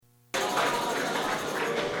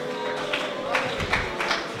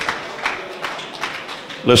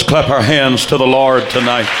Let's clap our hands to the Lord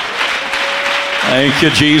tonight. Thank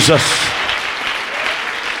you, Jesus.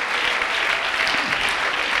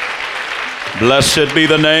 Blessed be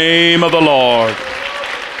the name of the Lord.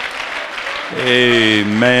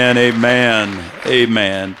 Amen, amen,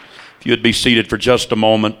 amen. If you'd be seated for just a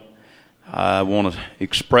moment, I want to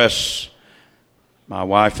express my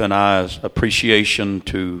wife and I's appreciation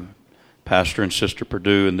to Pastor and Sister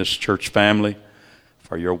Perdue and this church family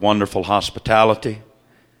for your wonderful hospitality.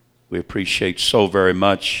 We appreciate so very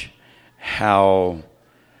much how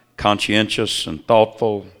conscientious and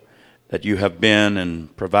thoughtful that you have been in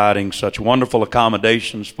providing such wonderful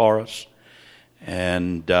accommodations for us.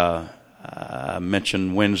 And I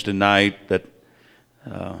mentioned Wednesday night that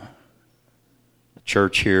the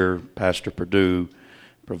church here, Pastor Perdue,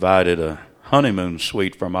 provided a honeymoon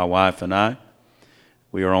suite for my wife and I.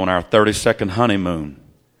 We are on our 32nd honeymoon.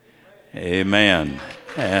 Amen.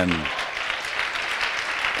 And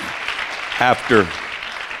after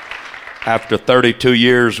 32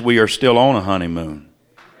 years, we are still on a honeymoon.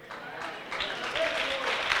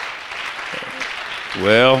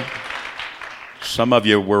 Well, some of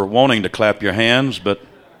you were wanting to clap your hands, but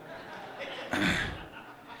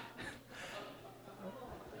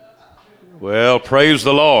well, praise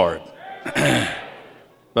the Lord.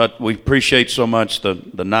 But we appreciate so much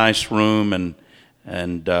the nice room and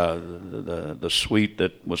the suite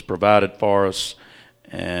that was provided for us,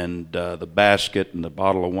 and the basket and the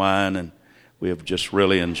bottle of wine, and we have just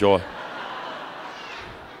really enjoyed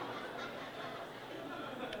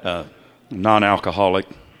non-alcoholic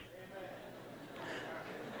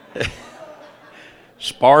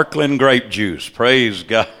sparkling grape juice. Praise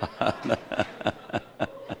God.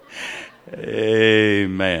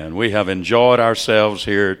 Amen. We have enjoyed ourselves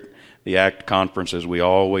here at the ACT conference, as we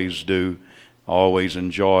always do. Always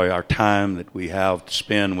enjoy our time that we have to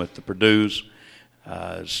spend with the Perdues.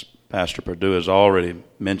 As Pastor Perdue has already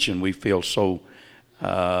mentioned, we feel so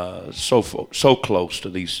close to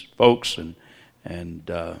these folks, and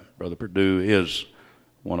Brother Perdue is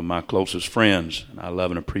one of my closest friends, and I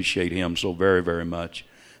love and appreciate him so very, very much.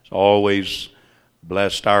 He's always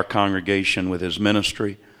blessed our congregation with his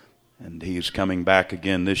ministry, and he's coming back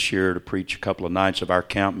again this year to preach a couple of nights of our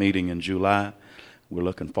camp meeting in July. We're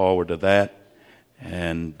looking forward to that,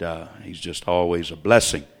 and he's just always a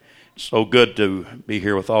blessing. It's so good to be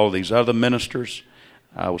here with all these other ministers.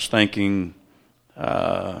 I was thinking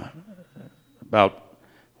about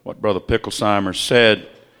what Brother Picklesheimer said,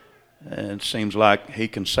 and it seems like he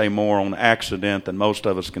can say more on accident than most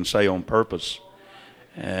of us can say on purpose.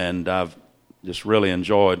 And I've just really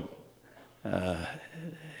enjoyed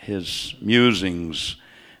his musings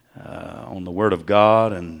on the Word of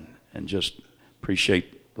God, and just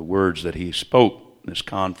appreciate the words that he spoke in this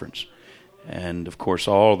conference. And, of course,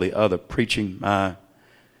 all the other preaching. My,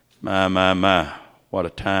 what a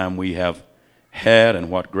time we have had, and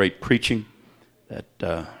what great preaching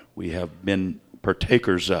that we have been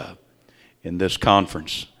partakers of in this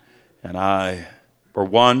conference. And I, for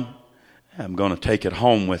one, am going to take it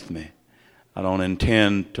home with me. I don't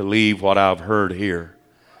intend to leave what I've heard here.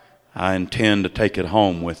 I intend to take it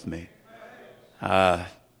home with me. I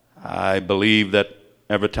believe that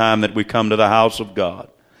every time that we come to the house of God,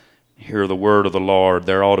 hear the word of the Lord,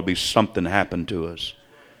 there ought to be something happen to us.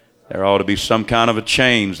 There ought to be some kind of a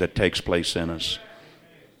change that takes place in us.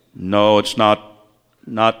 No, it's not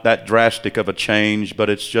that drastic of a change, but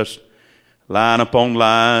it's just line upon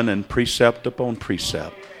line and precept upon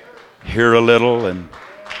precept. Here a little and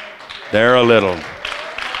there a little.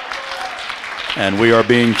 And we are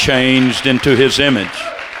being changed into His image.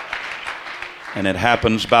 And it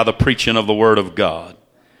happens by the preaching of the Word of God.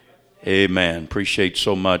 Amen. Appreciate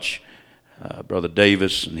so much Brother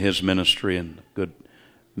Davis and his ministry and the good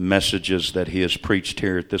messages that he has preached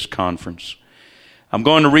here at this conference. I'm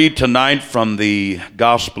going to read tonight from the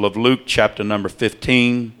Gospel of Luke, chapter number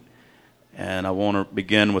 15. And I want to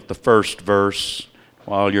begin with the first verse.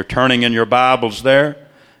 While you're turning in your Bibles there,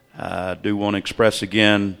 I do want to express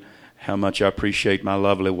again how much I appreciate my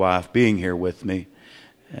lovely wife being here with me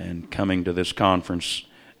and coming to this conference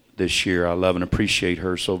this year. I love and appreciate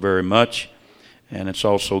her so very much. And it's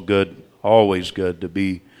also good, always good, to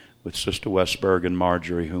be with Sister Westberg and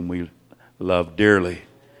Marjorie, whom we love dearly.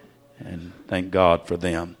 And thank God for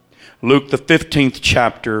them. Luke, the 15th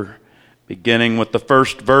chapter, beginning with the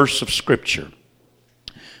first verse of Scripture.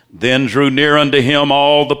 Then drew near unto him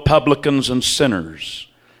all the publicans and sinners,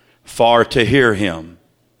 for to hear him.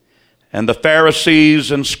 And the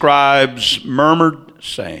Pharisees and scribes murmured,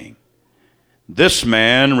 saying, This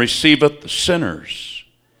man receiveth sinners,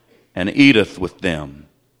 and eateth with them.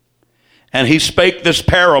 And he spake this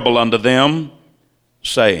parable unto them,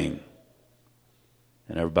 saying.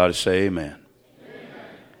 And everybody say amen.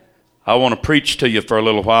 I want to preach to you for a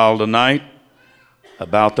little while tonight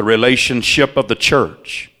about the relationship of the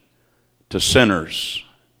church to sinners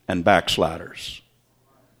and backsliders.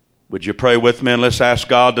 Would you pray with me and let's ask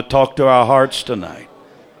God to talk to our hearts tonight.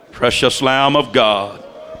 Precious Lamb of God,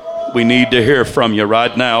 we need to hear from you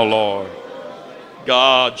right now, Lord.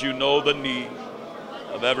 God, you know the need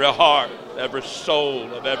of every heart, every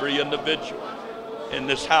soul, of every individual in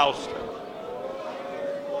this house.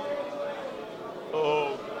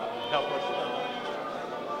 Oh, help us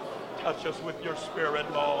tonight. Touch us with your Spirit,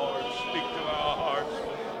 Lord. Speak to our hearts.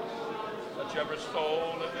 Touch every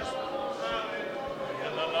soul in this room.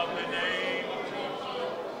 In the lovely name of Jesus,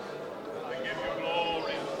 I give you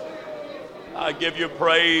glory. I give you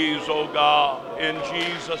praise, oh God, in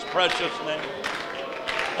Jesus' precious name.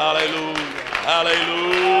 Hallelujah.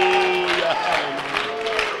 Hallelujah.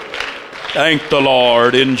 Hallelujah. Thank the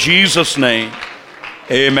Lord in Jesus' name.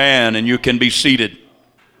 Amen. And you can be seated.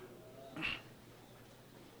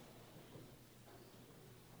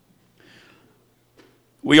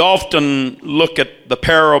 We often look at the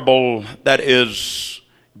parable that is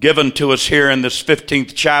given to us here in this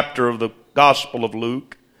 15th chapter of the Gospel of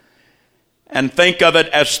Luke and think of it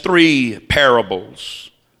as three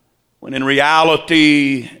parables, when in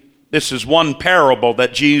reality this is one parable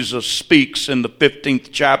that Jesus speaks in the 15th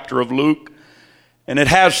chapter of Luke, and it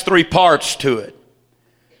has three parts to it.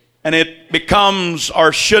 And it becomes,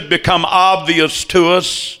 or should become, obvious to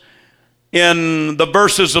us in the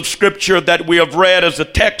verses of Scripture that we have read as a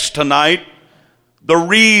text tonight, the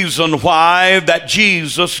reason why that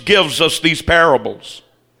Jesus gives us these parables.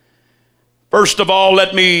 First of all,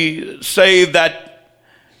 let me say that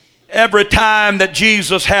every time that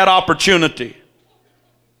Jesus had opportunity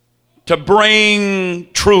to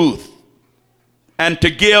bring truth and to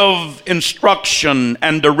give instruction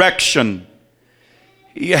and direction,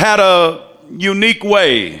 he had a unique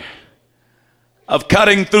way of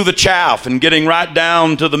cutting through the chaff and getting right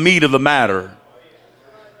down to the meat of the matter.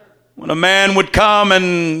 When a man would come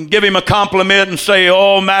and give him a compliment and say,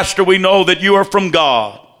 "Oh, Master, we know that you are from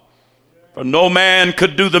God. For no man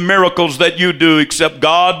could do the miracles that you do except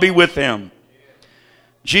God be with him."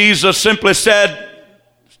 Jesus simply said,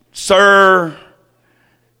 "Sir,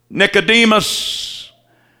 Nicodemus,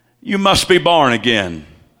 you must be born again.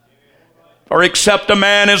 For except a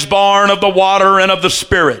man is born of the water and of the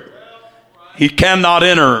Spirit, he cannot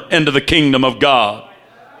enter into the kingdom of God."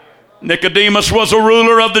 Nicodemus was a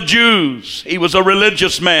ruler of the Jews. He was a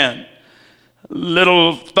religious man. A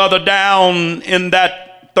little further down in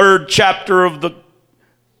that 3rd chapter of the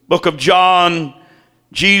book of John,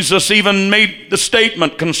 Jesus even made the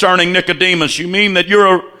statement concerning Nicodemus, "You mean that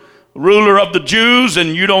you're a ruler of the Jews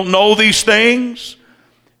and you don't know these things?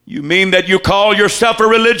 You mean that you call yourself a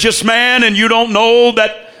religious man and you don't know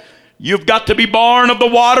that you've got to be born of the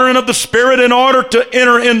water and of the Spirit in order to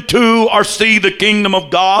enter into or see the kingdom of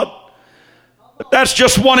God?" But that's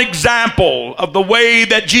just one example of the way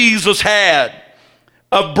that Jesus had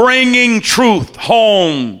of bringing truth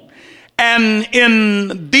home. And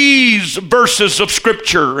in these verses of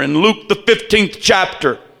Scripture, in Luke the 15th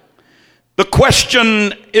chapter, the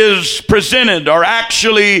question is presented, or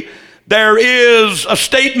actually there is a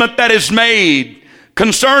statement that is made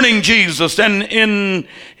concerning Jesus, and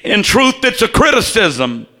in truth it's a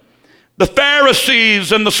criticism. The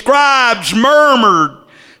Pharisees and the scribes murmured,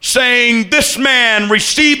 saying, "This man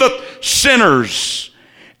receiveth sinners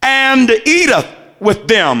and eateth with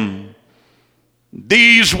them."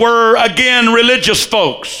 These were again religious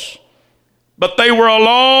folks, but they were a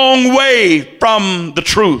long way from the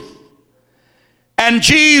truth. And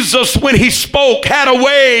Jesus, when he spoke, had a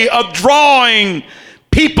way of drawing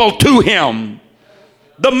people to him.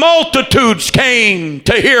 The multitudes came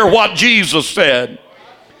to hear what Jesus said.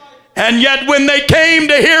 And yet when they came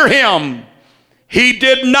to hear him, he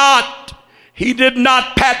did not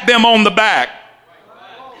pat them on the back.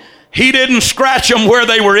 He didn't scratch them where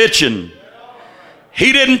they were itching.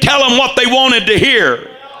 He didn't tell them what they wanted to hear.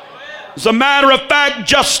 As a matter of fact,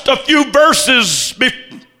 just a few verses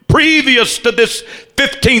previous to this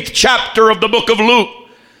 15th chapter of the book of Luke,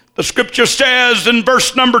 the Scripture says in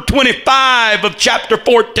verse number 25 of chapter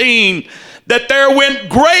 14 that there went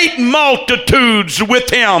great multitudes with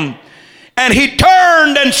him, and he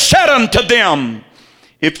turned and said unto them,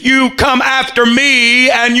 "If you come after me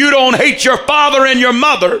and you don't hate your father and your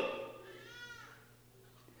mother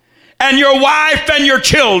and your wife and your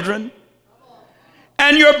children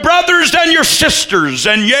and your brothers and your sisters,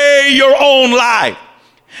 and yea, your own life,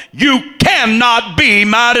 you cannot be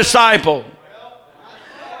my disciple."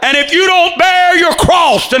 And if you don't bear your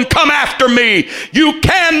cross and come after me, you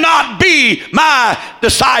cannot be my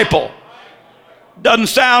disciple. Doesn't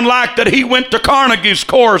sound like that he went to Carnegie's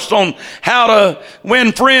course on how to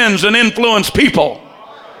win friends and influence people.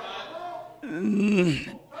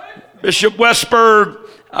 Bishop Westberg,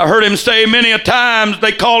 I heard him say many a times,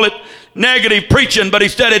 they call it negative preaching, but he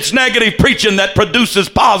said it's negative preaching that produces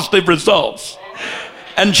positive results.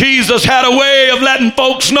 And Jesus had a way of letting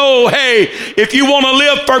folks know, hey, if you want to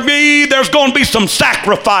live for me, there's going to be some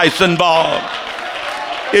sacrifice involved.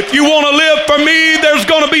 If you want to live for me, there's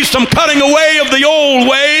going to be some cutting away of the old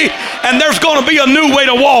way, and there's going to be a new way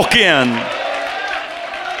to walk in.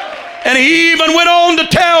 And he even went on to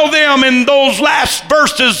tell them in those last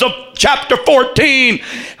verses of chapter 14,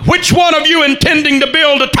 which one of you intending to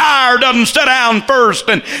build a tower doesn't sit down first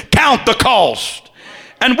and count the cost?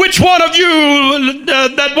 And which one of you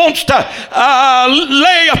that wants to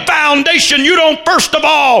lay a foundation, you don't first of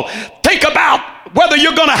all think about whether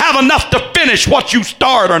you're going to have enough to finish what you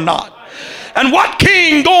start or not? And what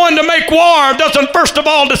king going to make war doesn't first of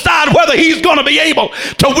all decide whether he's going to be able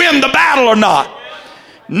to win the battle or not?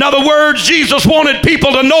 In other words, Jesus wanted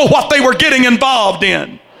people to know what they were getting involved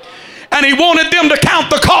in. And he wanted them to count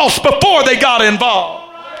the cost before they got involved.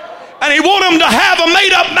 And he wanted them to have a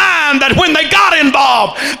made-up mind that when they got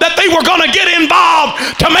involved, that they were going to get involved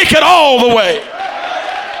to make it all the way.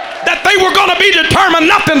 That they were going to be determined,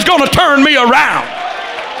 nothing's going to turn me around.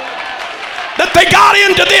 That they got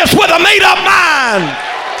into this with a made-up mind,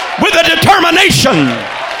 with a determination.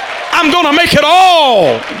 I'm going to make it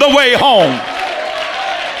all the way home.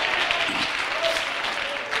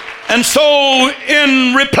 And so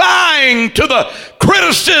in replying to the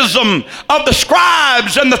criticism of the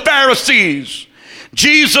scribes and the Pharisees,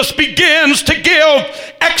 Jesus begins to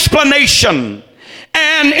give explanation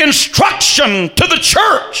and instruction to the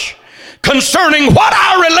church concerning what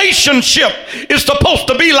our relationship is supposed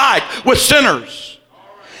to be like with sinners,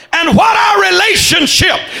 and what our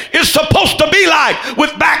relationship is supposed to be like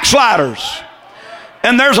with backsliders.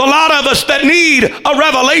 And there's a lot of us that need a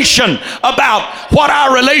revelation about what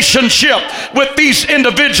our relationship with these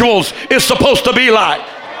individuals is supposed to be like.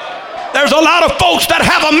 There's a lot of folks that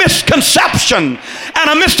have a misconception and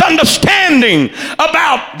a misunderstanding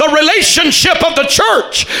about the relationship of the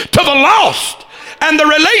church to the lost and the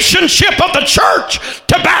relationship of the church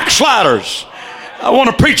to backsliders. I want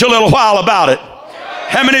to preach a little while about it.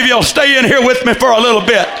 How many of you will stay in here with me for a little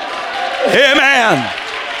bit? Amen.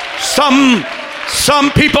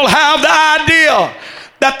 Some people have the idea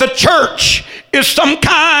that the church is some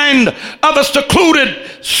kind of a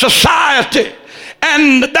secluded society,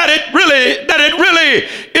 and that it really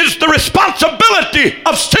is the responsibility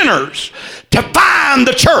of sinners to find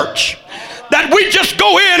the church. That we just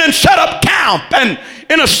go in and set up camp and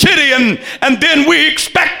in a city, and then we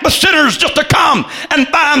expect the sinners just to come and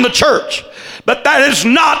find the church. But that is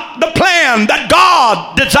not the plan that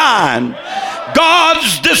God designed.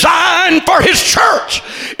 God's design for his church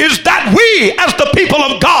is that we, as the people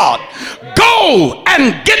of God, go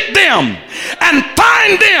and get them and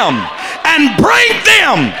find them and bring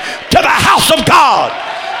them to the house of God,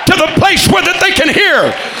 to the place where that they can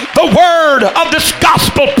hear the word of this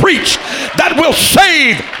gospel preached that will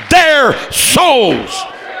save their souls.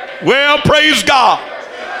 Well, praise God.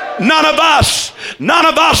 None of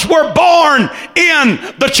us were born in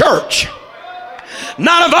the church.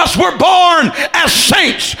 None of us were born as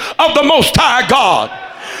saints of the Most High God.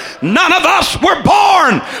 None of us were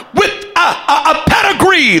born with a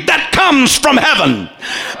pedigree that comes from heaven.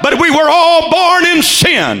 But we were all born in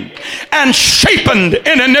sin and shapen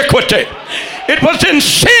in iniquity. It was in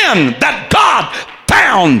sin that God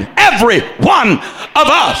found every one of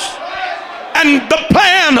us. And the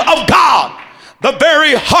plan of God, the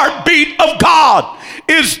very heartbeat of God,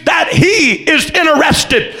 is that he is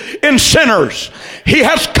interested in sinners. He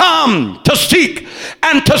has come to seek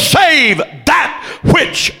and to save that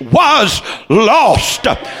which was lost.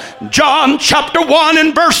 John chapter 1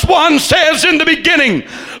 and verse 1 says, in the beginning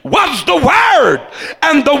was the Word,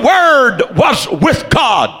 and the Word was with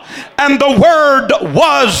God, and the Word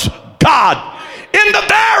was God. In the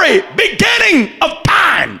very beginning of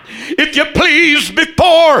time, if you please,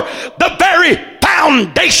 before the very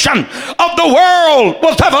foundation of the world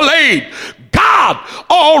was ever laid, God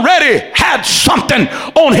already had something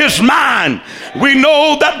on his mind. We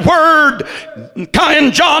know that word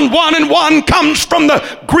in John 1 and 1 comes from the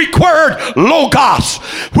Greek word logos,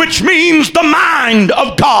 which means the mind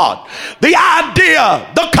of God, the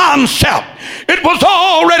idea, the concept. It was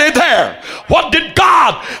already there. What did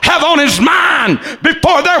God have on his mind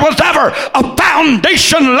before there was ever a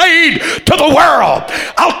foundation laid to the world?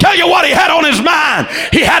 I'll tell you what he had on his mind.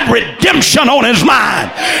 he had redemption on his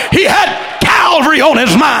mind. He had Calvary on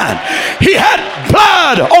his mind. He had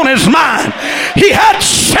blood on his mind. He had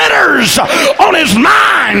sinners on his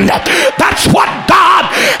mind. That's what God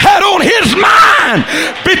had on his mind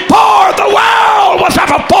before the world was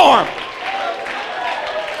ever formed.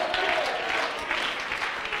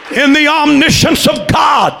 In the omniscience of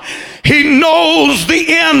God, he knows the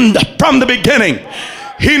end from the beginning.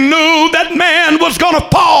 He knew that man was going to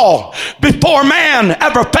fall before man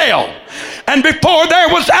ever fell. And before there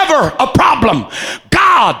was ever a problem,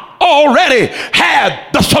 God already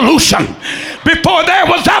had the solution. Before there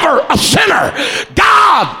was ever a sinner,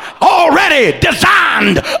 God already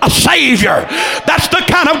designed a Savior. That's the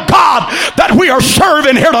kind of God that we are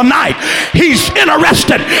serving here tonight. He's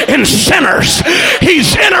interested in sinners.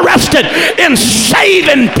 He's interested in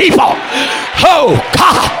saving people. Oh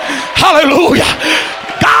God, hallelujah.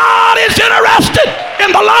 God is interested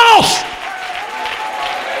in the lost.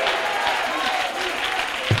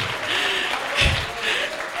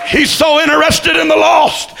 He's so interested in the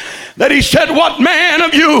lost that he said, what man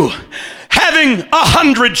of you, having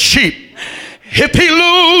 100 sheep, if he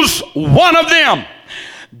lose one of them,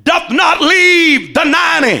 doth not leave the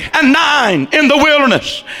 99 in the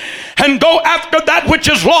wilderness and go after that which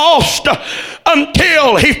is lost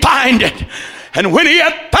until he find it? And when he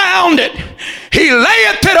hath found it, he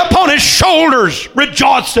layeth it upon his shoulders,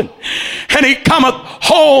 rejoicing. And he cometh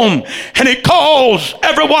home, and he calls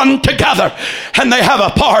everyone together, and they have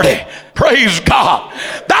a party. Praise God.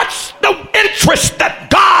 That's the interest that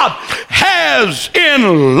God has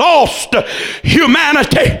in lost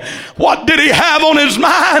humanity. What did he have on his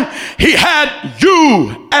mind? He had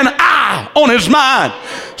you and I on his mind.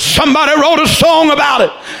 Somebody wrote a song about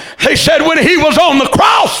it. They said when he was on the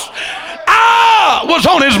cross, I was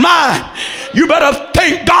on his mind. You better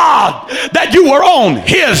thank God that you were on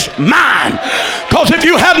his mind. Because if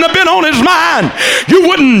you hadn't have been on his mind, you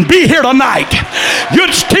wouldn't be here tonight.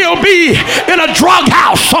 You'd still be in a drug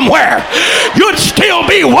house somewhere. You'd still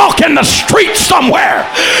be walking the streets somewhere.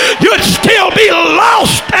 You'd still be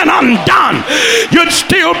lost and undone. You'd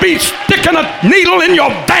still be sticking a needle in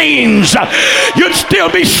your veins. You'd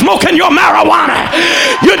still be smoking your marijuana.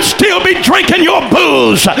 You'd still be drinking your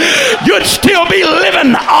booze. You'd still be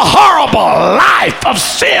living a horrible life of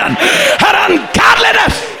sin and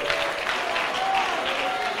ungodliness.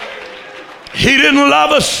 He didn't love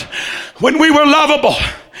us when we were lovable,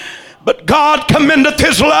 but God commendeth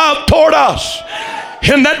his love toward us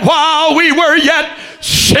in that while we were yet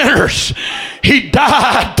sinners, he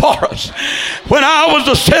died for us. When I was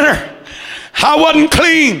a sinner, I wasn't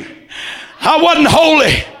clean, I wasn't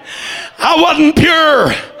holy, I wasn't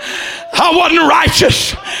pure, I wasn't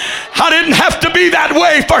righteous. I didn't have to be that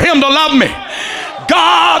way for him to love me.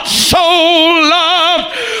 God so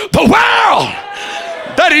loved the world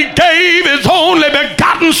that he gave his only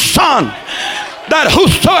begotten Son, that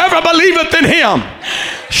whosoever believeth in him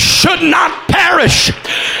should not perish,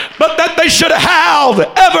 but that they should have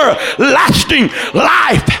everlasting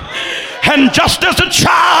life. And just as a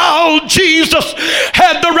child, Jesus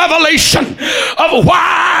had the revelation of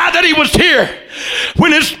why that he was here.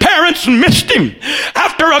 When his parents missed him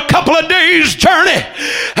after a couple of days' journey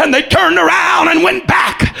and they turned around and went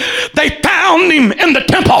back, they found him in the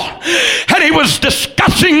temple and he was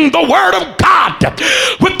discussing the word of God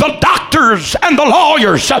with the doctors and the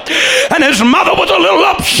lawyers. And his mother was a little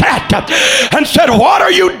upset and said, what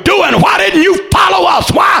are you doing? Why didn't you follow us?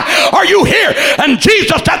 Why are you here? And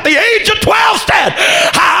Jesus at the age of 12 said,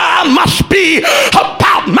 I must be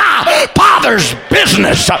about my Father's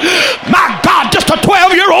business. My God, just a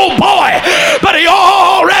 12-year-old boy, but he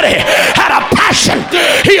already had a passion.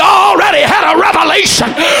 He already had a revelation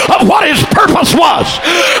of what his purpose was,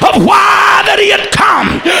 of why that he had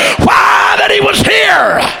come, why that he was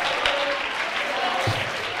here.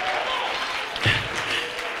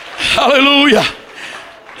 Hallelujah.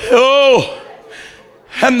 Oh,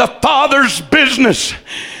 and the Father's business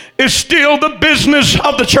is still the business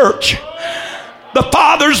of the church. The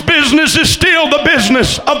Father's business is still the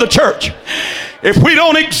business of the church. If we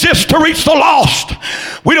don't exist to reach the lost,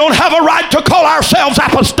 we don't have a right to call ourselves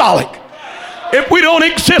apostolic. If we don't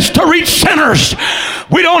exist to reach sinners,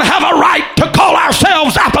 we don't have a right to call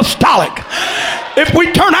ourselves apostolic. If we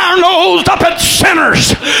turn our nose up at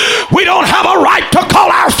sinners, we don't have a right to call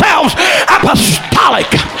ourselves apostolic.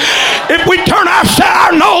 If we turn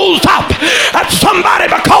our nose up at somebody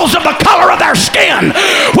because of the color of their skin,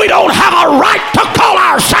 we don't have a right to call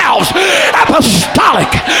ourselves apostolic.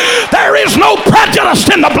 There is no prejudice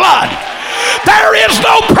in the blood. There is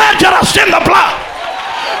no prejudice in the blood.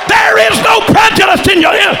 There is no prejudice prejudice in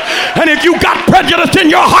your head, and if you got prejudice in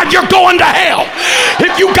your heart, you're going to hell.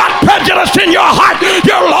 If you got prejudice in your heart,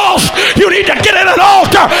 you're lost. You need to get in an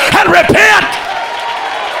altar and repent.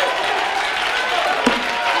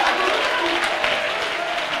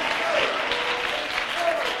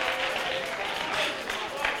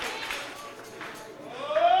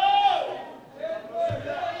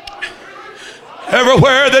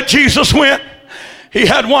 Everywhere that Jesus went, he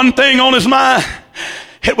had one thing on his mind.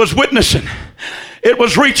 It was witnessing. It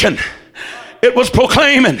was reaching. It was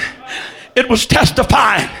proclaiming. It was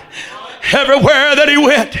testifying. Everywhere that he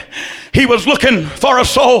went, he was looking for a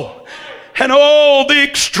soul. And all the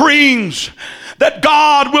extremes that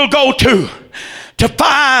God will go to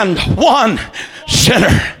find one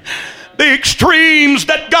sinner. The extremes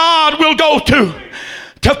that God will go to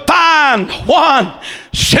find one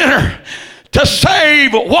sinner. To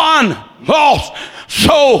save one lost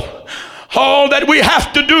soul. All that we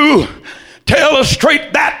have to do to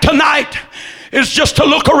illustrate that tonight is just to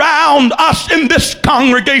look around us in this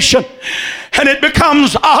congregation, and it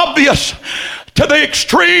becomes obvious to the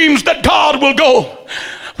extremes that God will go,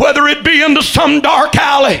 whether it be into some dark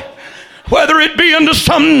alley, whether it be into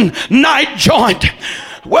some night joint,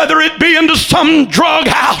 whether it be into some drug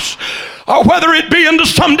house, or whether it be into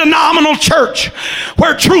some denominational church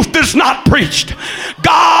where truth is not preached.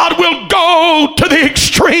 God will go to the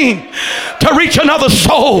extreme to reach another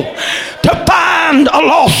soul, to find a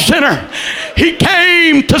lost sinner. He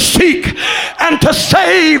came to seek and to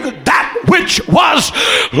save that which was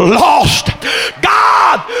lost.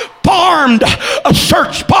 God formed a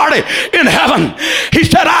search party in heaven. He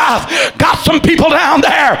said, I've got some people down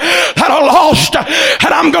there that are lost,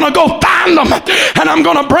 and I'm going to go find them, and I'm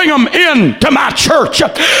going to bring them into my church.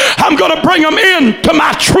 I'm going to bring them into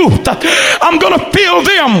my truth. I'm going to fill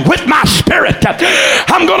them with my spirit.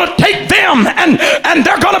 I'm going to take them, and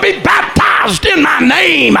they're going to be baptized in my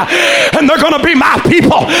name, and they're going to be my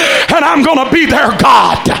people, and I'm going to be their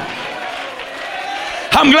God.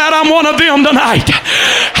 I'm glad I'm one of them tonight.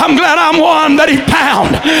 I'm glad I'm one that he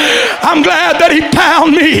found. I'm glad that he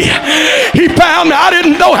found me. He found me. I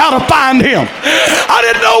didn't know how to find him. I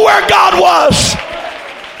didn't know where God was.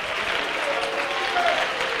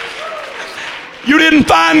 You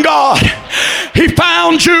didn't find God. He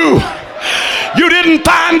found you. You didn't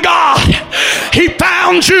find God. He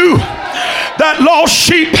found you. That lost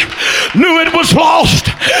sheep knew it was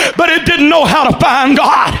lost, but it didn't know how to find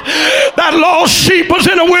God. That lost sheep was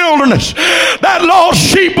in a wilderness. That lost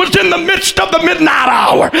sheep was in the midst of the midnight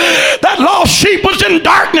hour. That lost sheep was in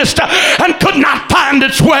darkness and could not find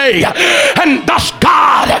its way. And thus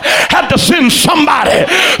God had to send somebody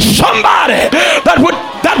that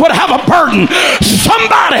would have a burden,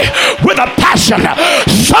 somebody with a passion,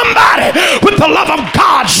 somebody with the love of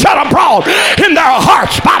God shed abroad in their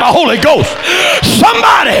hearts by the Holy Ghost,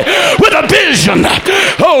 somebody with a vision.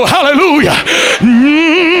 Oh, hallelujah.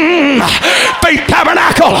 Faith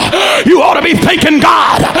Tabernacle, you ought to be thanking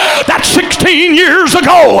God that 16 years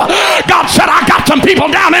ago God said, I got some people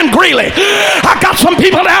down in Greeley, I got some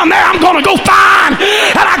people down there I'm going to go find,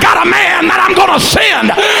 and I got a man that I'm going to send,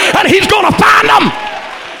 and he's going to find them.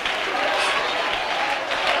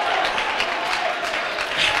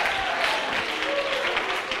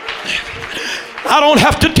 I don't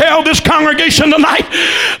have to tell this congregation tonight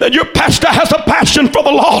that your pastor has a passion for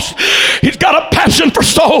the lost. He's got a passion for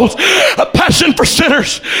souls, a passion for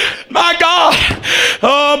sinners. My God.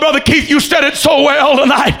 Oh, Brother Keith, you said it so well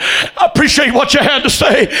tonight. I appreciate what you had to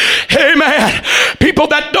say. Amen. People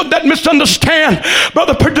that misunderstand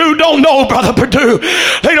Brother Perdue don't know Brother Perdue.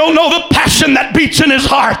 They don't know the passion that beats in his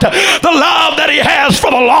heart, the love that he has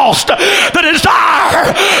for the lost, the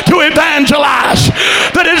desire to evangelize,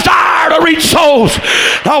 the desire to reach souls.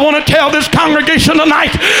 I want to tell this congregation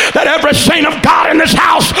tonight that every saint of God in this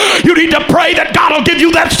house, you need to pray that God will give you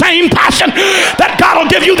that same passion, that God will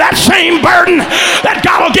give you that same burden, that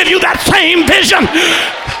God will give you that same vision.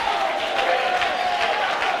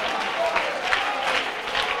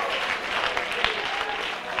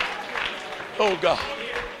 Oh God.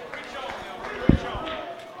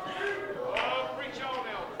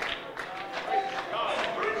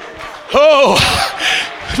 Oh,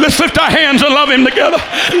 let's lift our hands and love him together.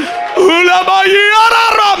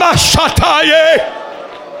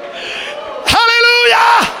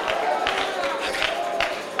 Hallelujah.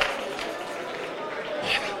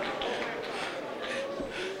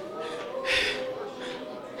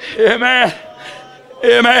 Amen.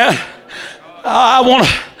 Amen. I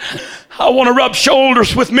want to rub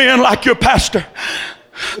shoulders with men like your pastor,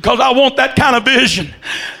 because I want that kind of vision.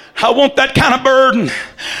 I want that kind of burden.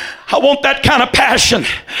 I want that kind of passion.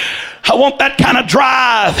 I want that kind of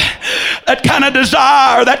drive, that kind of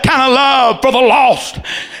desire, that kind of love for the lost.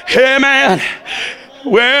 Amen.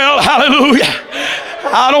 Well, hallelujah.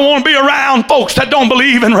 I don't want to be around folks that don't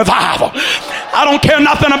believe in revival. I don't care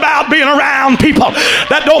nothing about being around people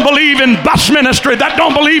that don't believe in bus ministry, that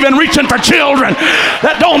don't believe in reaching for children,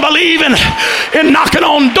 that don't believe in knocking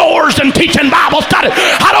on doors and teaching Bible study.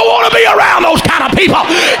 I don't want to be around those kind of people.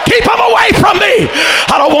 Keep them away from me.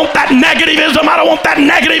 I don't want that negativism. I don't want that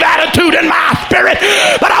negative attitude in my spirit,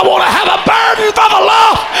 but I want to have a burden for the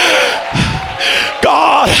lost.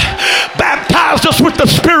 God baptized us with the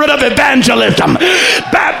spirit of evangelism.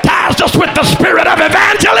 Baptized us with the spirit of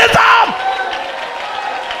evangelism.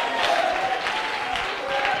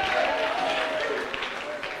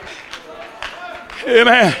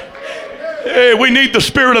 Amen. Hey, we need the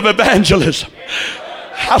spirit of evangelism.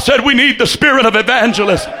 I said we need the spirit of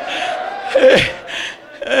evangelism.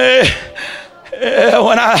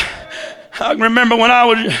 When I remember when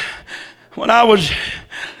I was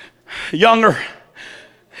younger,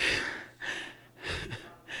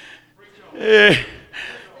 and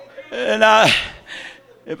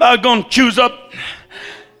if I was going to choose up,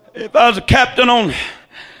 if I was a captain on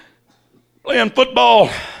playing football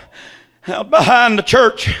out behind the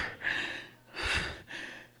church,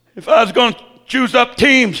 if I was going to choose up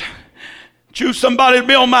teams, choose somebody to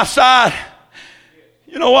be on my side,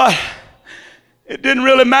 you know what? It didn't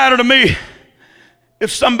really matter to me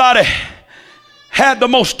if somebody had the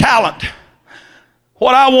most talent.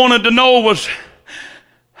 What I wanted to know was,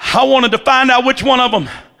 I wanted to find out which one of them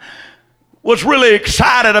was really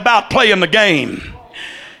excited about playing the game.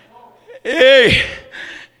 Hey,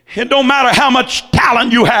 it don't matter how much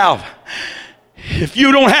talent you have. If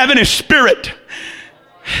you don't have any spirit,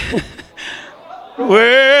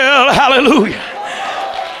 well, hallelujah.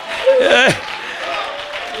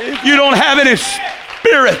 If you don't have any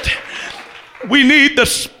spirit, we need the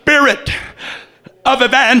spirit of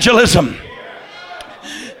evangelism.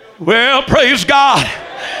 Well, praise God.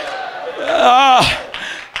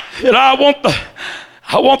 And I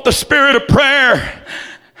want the spirit of prayer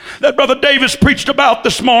that Brother Davis preached about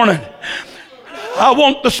this morning. I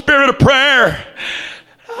want the spirit of prayer.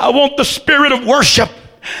 I want the spirit of worship.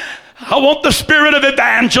 I want the spirit of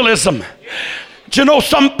evangelism. But you know,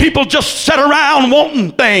 some people just sit around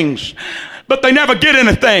wanting things, but they never get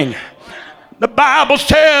anything. The Bible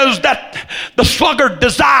says that the sluggard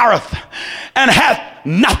desireth and hath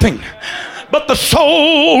nothing, but the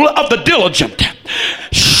soul of the diligent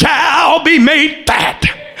shall be made fat.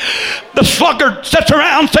 The sluggard sits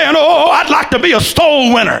around saying, oh, I'd like to be a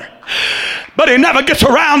soul winner, but he never gets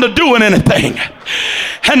around to doing anything.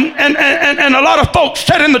 And a lot of folks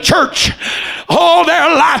sit in the church all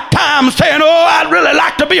their lifetime saying, oh, I'd really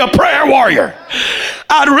like to be a prayer warrior.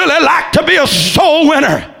 I'd really like to be a soul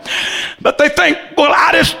winner. But they think, well,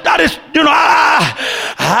 I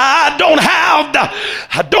don't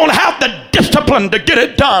have the discipline to get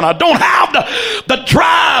it done. I don't have the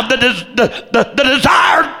drive, the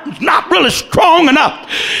desire is not really strong enough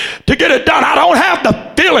to get it done. I don't have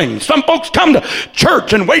the feeling. Some folks come to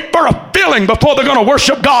church and wait for a feeling before they're going to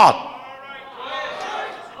worship God.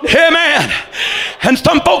 Amen. And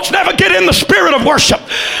some folks never get in the spirit of worship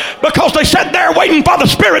because they sit there waiting for the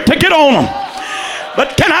spirit to get on them.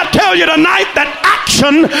 But can I tell you tonight that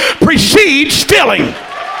action precedes feeling?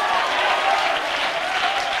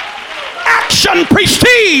 Action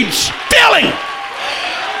precedes feeling.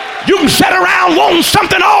 You can sit around wanting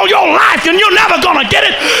something all your life and you're never going to get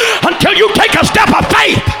it until you take a step of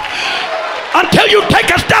faith. Until you take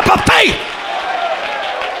a step of faith.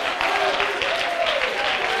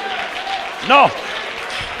 No.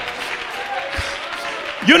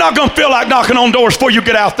 You're not going to feel like knocking on doors before you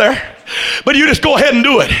get out there. But you just go ahead and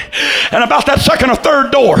do it. And about that second or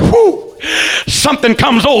third door, whoo, something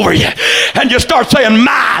comes over you. And you start saying,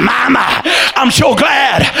 my, I'm so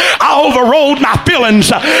glad I overrode my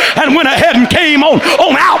feelings and went ahead and came on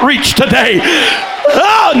outreach today.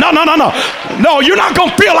 Oh, no. No, you're not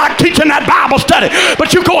going to feel like teaching that Bible study.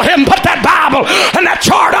 But you go ahead and put that Bible and that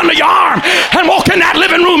chart under your arm and walk in that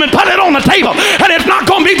living room and put it on the table. And it's not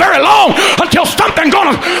going to be very long until something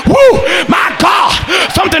going to, whoo, my God,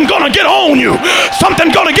 something going to get on you.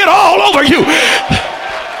 Something going to get all over you.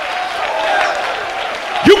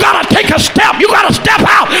 You got to take a step. You got to step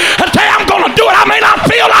out and say, I'm going to do it. I may not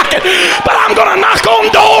feel like it, but I'm going to knock on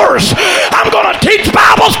doors. I'm going to teach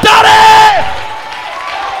Bible study.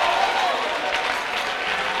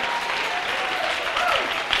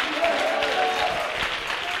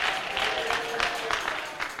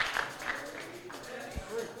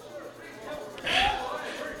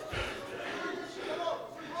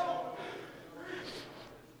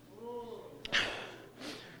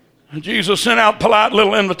 Jesus sent out polite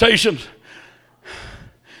little invitations,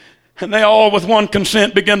 and they all with one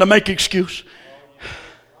consent began to make excuse.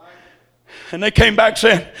 And they came back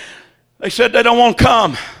saying, they said they don't want to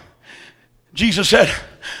come. Jesus said,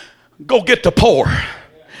 go get the poor.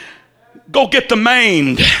 Go get the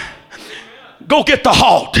maimed. Go get the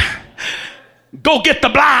halt. Go get the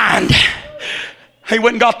blind. He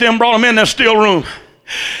went and got them, brought them in their still room.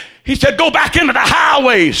 He said, go back into the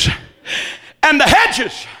highways and the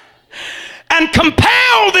hedges and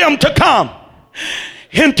compel them to come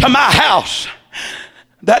into my house,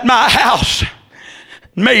 that my house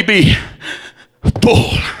may be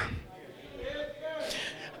full.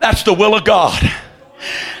 That's the will of God.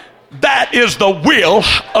 That is the will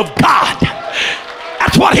of God.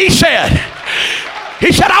 That's what he said.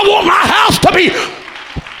 He said, I want my house to be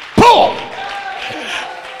full.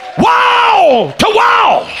 Wall to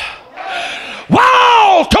wall.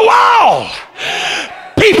 Wall to wall.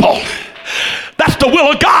 People. That's the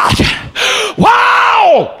will of God.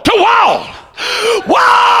 Wall to wall.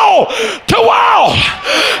 Wall to wall.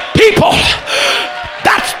 People.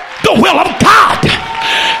 That's the will of God.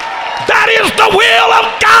 That is the will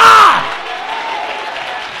of God.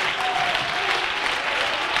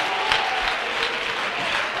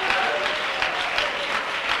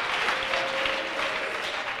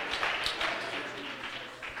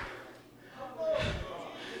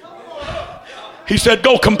 He said,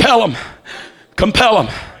 go compel them. Compel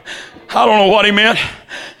them. I don't know what he meant.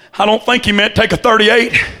 I don't think he meant take a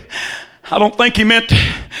 38. I don't think he meant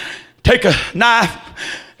take a knife,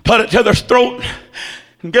 put it to their throat,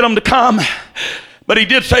 and get them to come. But he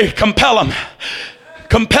did say, compel them.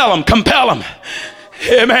 Compel them. Compel them.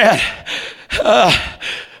 Amen.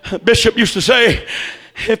 Bishop used to say,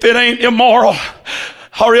 if it ain't immoral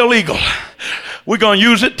or illegal, we're going to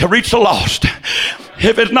use it to reach the lost.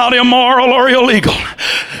 If it's not immoral or illegal,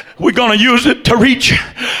 we're going to use it to reach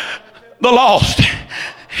the lost.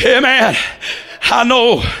 Amen. I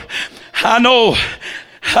know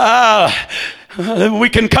we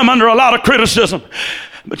can come under a lot of criticism,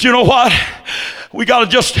 but you know what? We got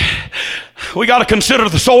to consider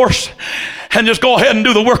the source and just go ahead and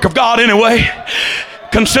do the work of God anyway.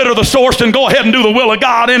 Consider the source and go ahead and do the will of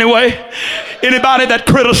God anyway. Anybody that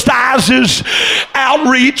criticizes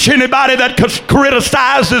outreach, anybody that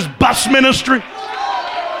criticizes bus ministry,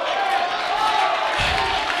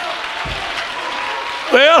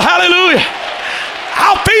 well, hallelujah,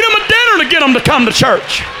 I'll feed them a dinner to get them to come to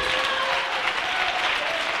church.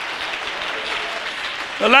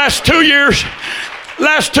 The last two years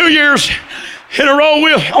in a row,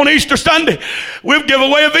 on Easter Sunday, we've given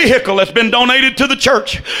away a vehicle that's been donated to the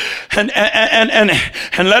church, and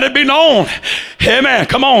let it be known. Amen.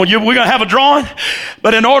 Come on, we're going to have a drawing,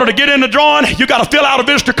 but in order to get in the drawing, you got to fill out a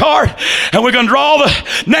visitor card, and we're going to draw the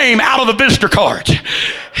name out of the visitor cards.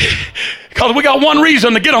 Because we got one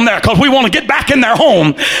reason to get them there, because we want to get back in their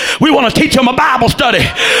home. We want to teach them a Bible study.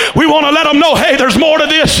 We want to let them know, hey, there's more to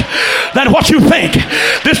this than what you think.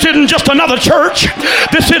 This isn't just another church.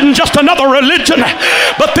 This isn't just another religion.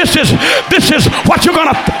 But this is what you're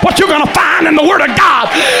gonna find in the Word of God.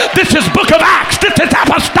 This is Book of Acts. This is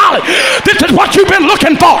apostolic. This is what you've been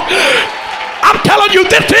looking for. I'm telling you,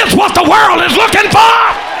 this is what the world is looking for.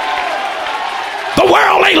 The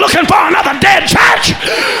world ain't looking for another dead church.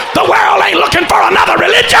 The world ain't looking for another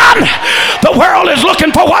religion. The world is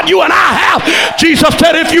looking for what you and I have. Jesus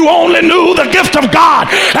said, if you only knew the gift of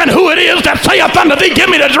God and who it is that saith unto thee,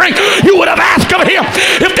 give me to drink, you would have asked of him.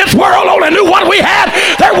 If this world only knew what we had,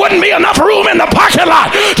 there wouldn't be enough room in the parking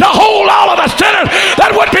lot to hold all of the sinners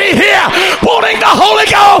that would be here wanting the Holy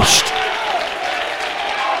Ghost.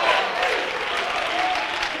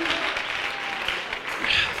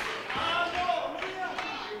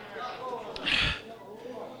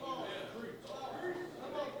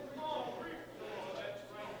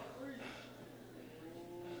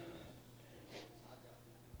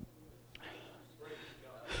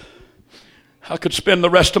 I could spend the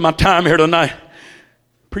rest of my time here tonight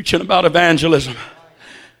preaching about evangelism,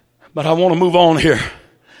 but I want to move on here.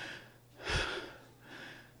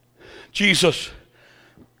 Jesus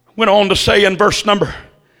went on to say in verse number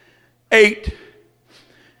 8,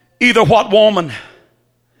 either what woman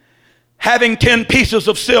having 10 pieces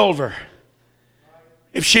of silver,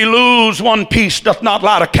 if she lose one piece, doth not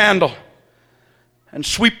light a candle and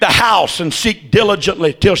sweep the house and seek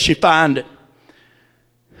diligently till she find it.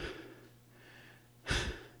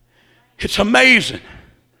 It's amazing.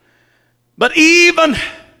 But even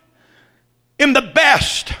in the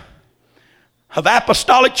best of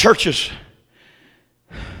apostolic churches,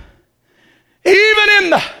 even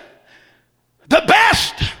in the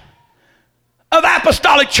best of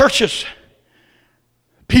apostolic churches,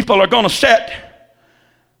 people are going to sit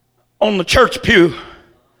on the church pew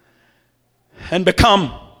and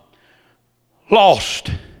become lost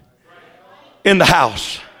in the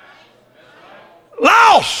house.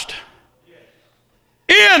 Lost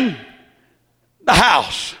in the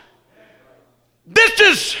house. This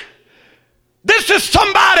is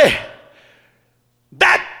somebody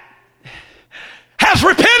that has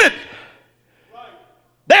repented.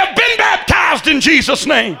 They have been baptized in Jesus'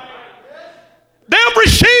 name. They have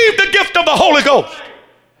received the gift of the Holy Ghost.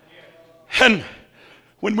 And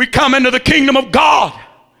when we come into the kingdom of God,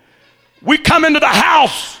 we come into the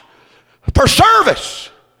house for service.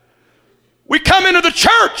 We come into the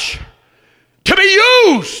church to be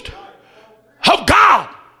used of God.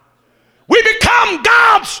 We become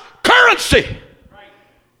God's currency.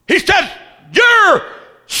 He says, you're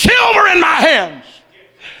silver in my hands.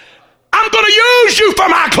 I'm going to use you for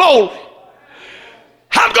my clothing.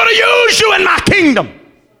 I'm going to use you in my kingdom.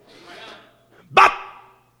 But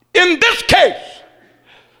in this case,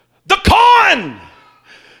 the coin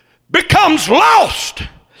becomes lost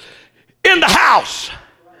in the house.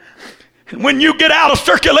 And when you get out of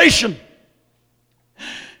circulation,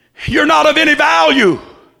 you're not of any value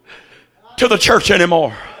to the church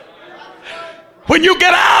anymore. When you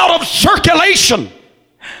get out of circulation,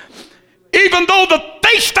 even though the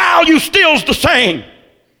face value still is the same,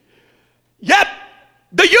 yet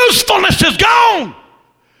the usefulness is gone,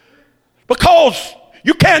 because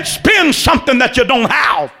you can't spend something that you don't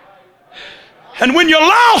have. And when you're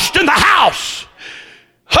lost in the house,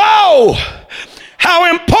 oh, how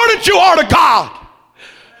important you are to God.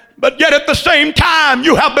 But yet at the same time,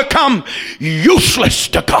 you have become useless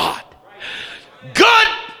to God. Good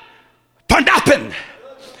for nothing.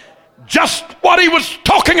 Just what he was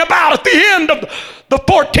talking about at the end of the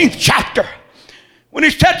 14th chapter, when he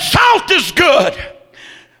said, salt is good,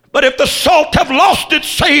 but if the salt have lost its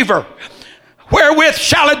savor, wherewith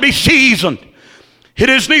shall it be seasoned? It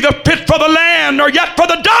is neither fit for the land nor yet for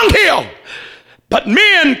the dunghill, but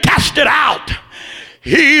men cast it out.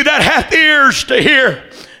 He that hath ears to hear,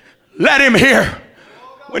 let him hear.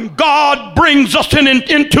 When God brings us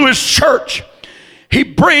into his church, he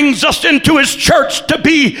brings us into his church to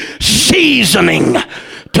be seasoning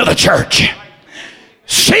to the church.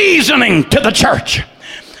 Seasoning to the church.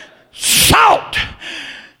 Salt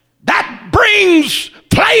that brings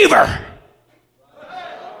flavor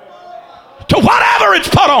to whatever it's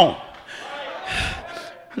put on.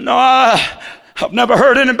 No, I've never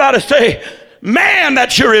heard anybody say, man,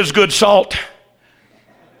 that sure is good salt.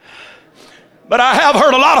 But I have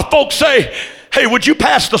heard a lot of folks say, hey, would you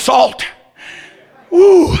pass the salt?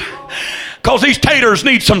 Woo, because these taters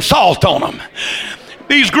need some salt on them.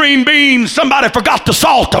 These green beans, somebody forgot to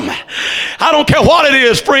salt them. I don't care what it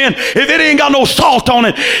is, friend. If it ain't got no salt on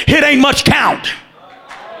it, it ain't much count.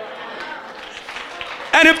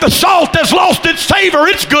 And if the salt has lost its savor,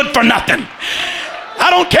 it's good for nothing. I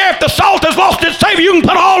don't care if the salt has lost its savor. You can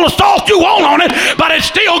put all the salt you want on it, but it's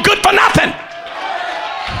still good for nothing.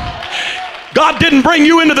 God didn't bring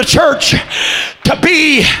you into the church to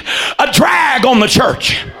be a drag on the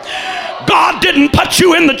church. God didn't put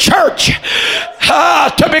you in the church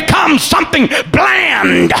to become something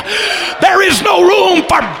bland. There is no room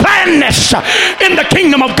for blandness in the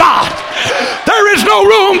kingdom of God. There is no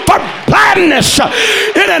room for blandness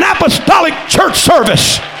in an apostolic church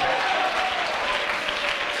service.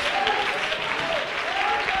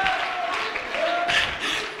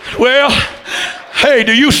 Well, hey,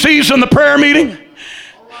 do you season the prayer meeting?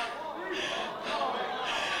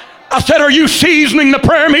 I said, are you seasoning the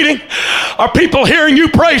prayer meeting? Are people hearing you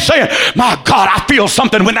pray saying, my God, I feel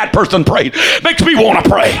something when that person prayed. Makes me want to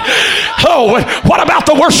pray. Oh, what about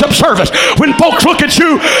the worship service? When folks look at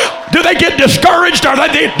you, do they get discouraged or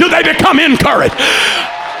do they become encouraged?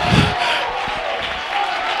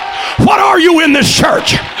 What are you in this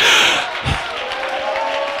church?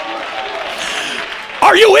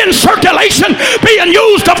 Are you in circulation, being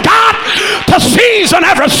used of God to season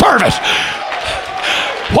every service?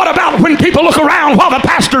 What about when people look around while the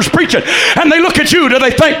pastor's preaching and they look at you? Do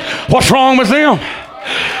they think, what's wrong with them?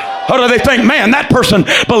 Or do they think, man, that person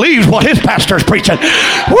believes what his pastor's preaching?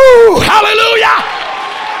 Woo, hallelujah!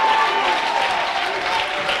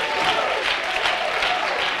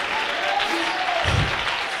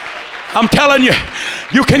 I'm telling you,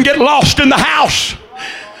 you can get lost in the house.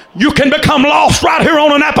 You can become lost right here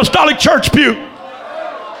on an apostolic church pew.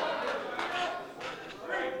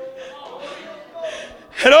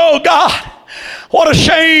 And oh God, what a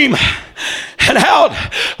shame, and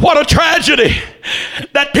what a tragedy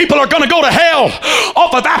that people are going to go to hell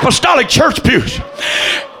off of apostolic church pews.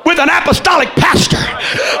 with an apostolic pastor,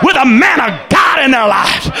 with a man of God in their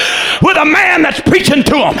lives, with a man that's preaching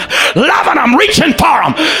to them, loving them, reaching for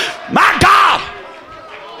them. My God.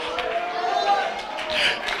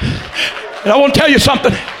 And I want to tell you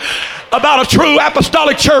something about a true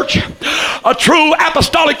apostolic church. A true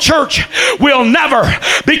apostolic church will never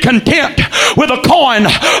be content with a coin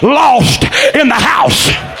lost in the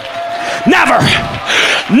house. Never,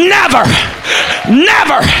 never,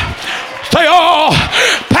 never. Say, oh,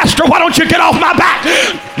 pastor, why don't you get off my back?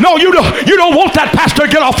 No, you don't want that pastor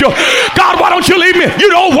to get off your. God, why don't you leave me? You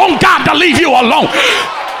don't want God to leave you alone.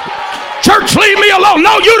 Church, leave me alone.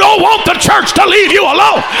 No, you don't want the church to leave you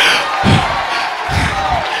alone.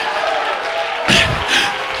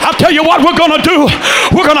 I'll tell you what we're going to do.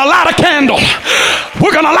 We're going to light a candle.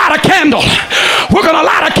 We're going to light a candle. We're going to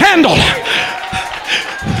light a candle.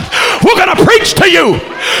 We're going to preach to you.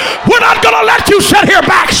 We're not going to let you sit here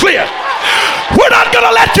backslid. We're not going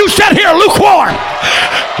to let you sit here lukewarm.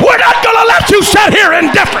 We're not going to let you sit here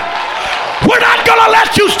indifferent. We're not going to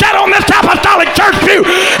let you sit on this apostolic church pew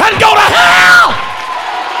and go to hell.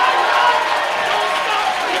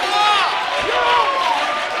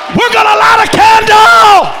 We're going to light a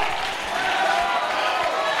candle.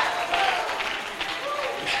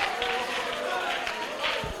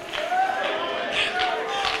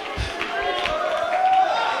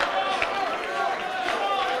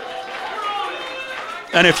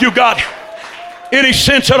 And if you got any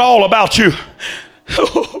sense at all about you,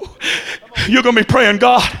 you're going to be praying,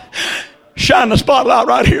 God, shine the spotlight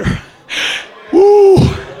right here. Woo.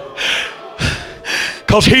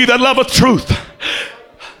 Because he that loveth truth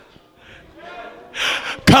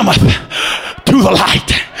cometh to the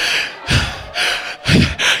light.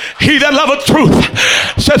 He that loveth truth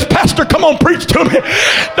says, Pastor, come on, preach to me.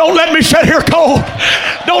 Don't let me sit here cold.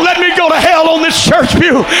 Don't let me go to hell on this church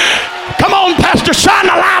pew. Come on, Pastor, shine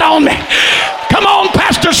the light on me. Come on,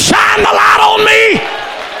 Pastor, shine the light on me.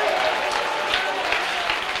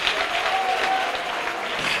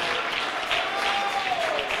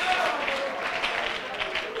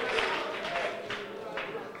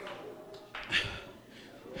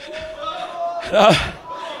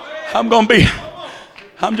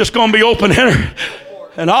 I'm just going to be open here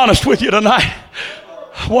and honest with you tonight.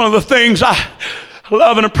 One of the things I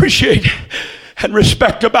love and appreciate and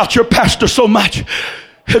respect about your pastor so much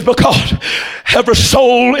is because every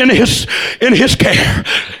soul in his care,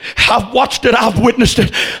 I've watched it, I've witnessed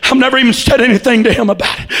it. I've never even said anything to him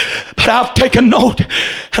about it, but I've taken note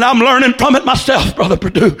and I'm learning from it myself, Brother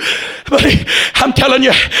Perdue. But I'm telling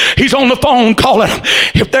you, he's on the phone calling them.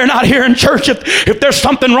 If they're not here in church, if there's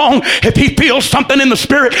something wrong, if he feels something in the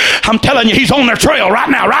spirit, I'm telling you, he's on their trail right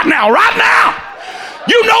now, right now, right now.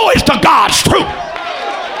 You know it's the God's truth.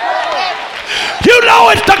 You know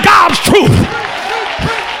it's the God's truth.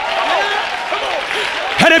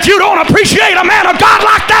 And if you don't appreciate a man of God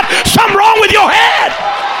like that, something wrong with your head.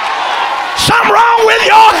 Something wrong with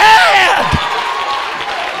your head.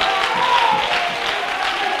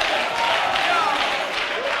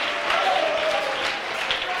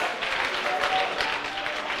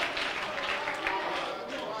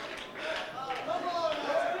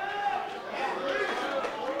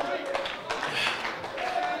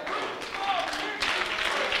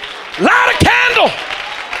 Light a candle.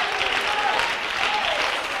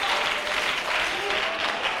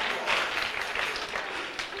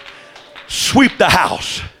 Sweep the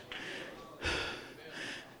house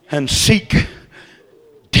and seek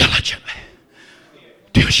diligently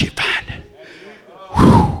till she find it.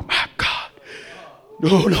 Whew, my God.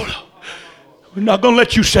 No. We're not going to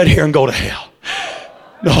let you sit here and go to hell.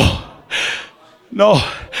 No.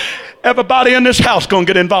 Everybody in this house going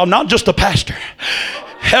to get involved, not just the pastor.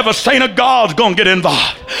 Every saint of God's going to get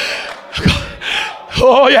involved.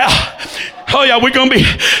 Oh, yeah. We're going to be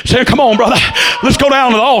saying, come on, brother. Let's go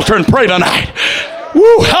down to the altar and pray tonight.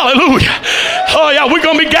 Woo, hallelujah. Oh, yeah, we're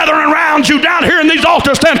going to be gathering around you down here in these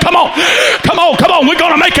altar stands. Come on. We're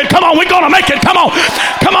going to make it. Come on, we're going to make it. Come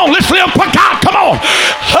on, let's live for God. Come on.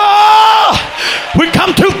 Oh, we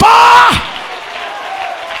come too far.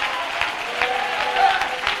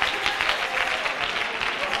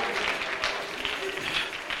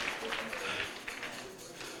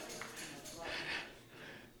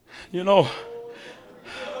 You know,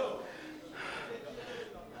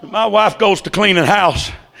 my wife goes to cleaning house.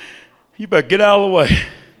 You better get out of the way.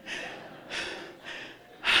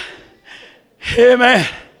 Hey, man.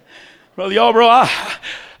 Brother Yarbrough,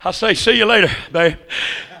 I say see you later, babe.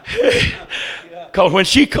 Because when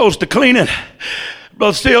she goes to cleaning,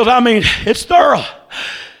 Brother Stills, I mean, it's thorough.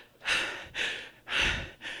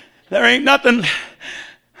 There ain't nothing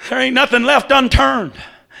left unturned.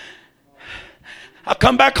 I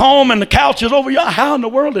come back home and the couch is over here. How in the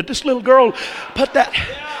world did this little girl put that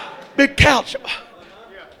big couch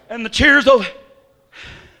and the chairs over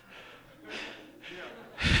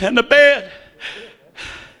and the bed?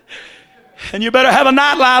 And you better have a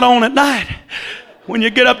nightlight on at night when you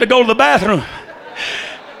get up to go to the bathroom,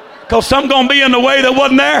 because something's going to be in the way that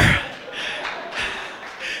wasn't there.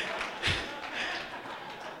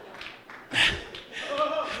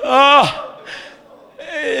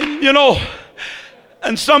 You know,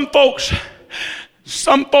 and some folks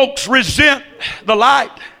resent the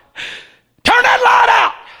light. Turn that light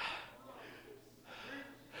out.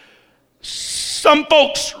 Some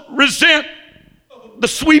folks resent the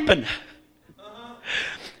sweeping.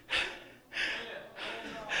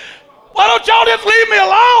 Why don't y'all just leave me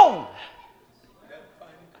alone?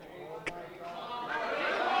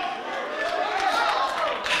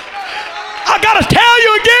 I gotta tell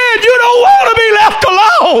you again, you don't want to be left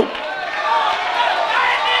alone.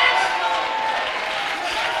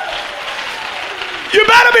 You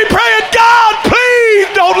better be praying, God, please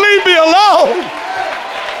don't leave me alone.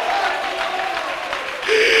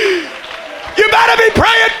 You better be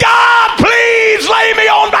praying, God, please lay me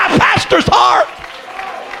on my pastor's heart.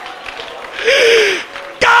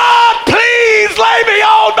 God, please lay me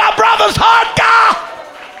on my brother's heart, God.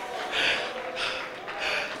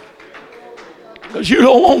 Because you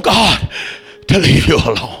don't want God to leave you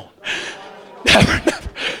alone. Never, never,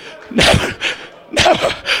 never,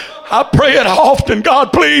 never. I pray it often.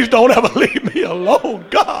 God, please don't ever leave me alone,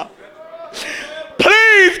 God.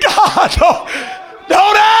 Please, God,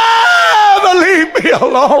 don't ever leave me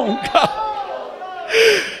alone, God.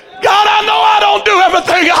 God, I know I don't do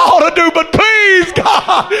everything I ought to do, but please,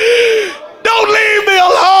 God, don't leave me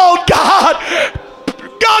alone, God.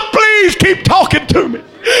 God, please keep talking to me.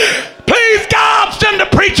 Please, God, send a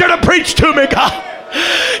preacher to preach to me, God.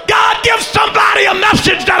 God, give somebody a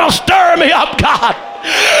message that'll stir me up, God.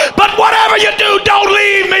 But whatever you do, don't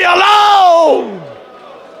leave me alone.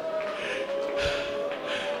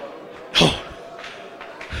 Oh.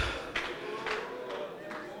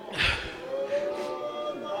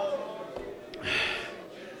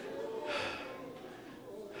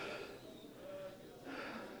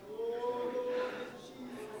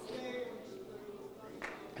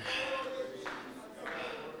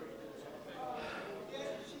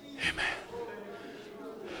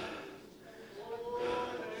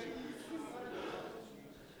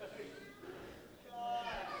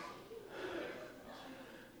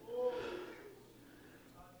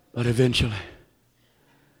 But eventually,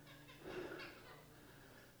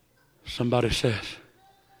 somebody says,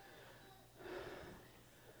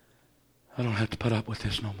 I don't have to put up with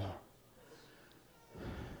this no more.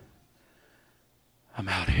 I'm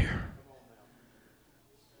out of here.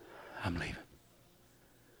 I'm leaving.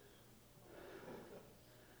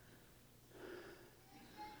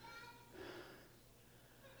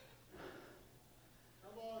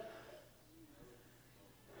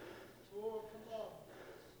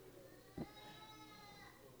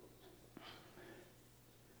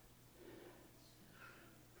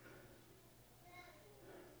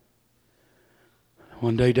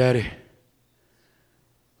 One day, Daddy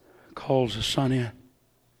calls his son in.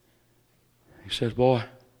 He says, boy, I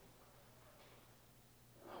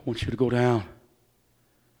want you to go down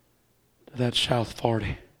to that South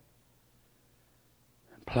 40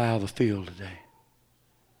 and plow the field today.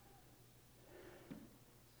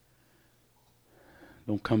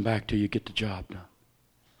 Don't come back till you get the job done.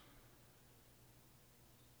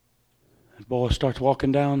 And the boy starts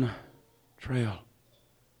walking down the trail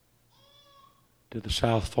to the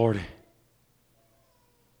South 40.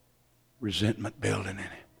 Resentment building in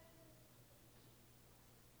him.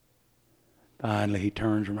 Finally, he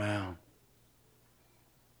turns around,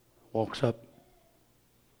 walks up,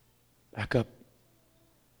 back up,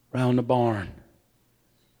 round the barn.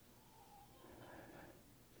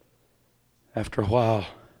 After a while,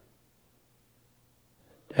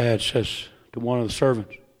 Dad says to one of the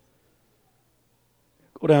servants,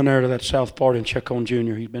 go down there to that South 40 and check on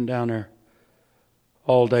Junior. He's been down there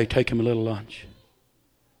all day. Take him a little lunch.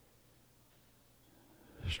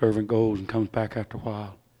 The servant goes and comes back after a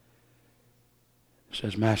while.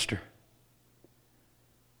 Says, Master,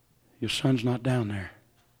 your son's not down there.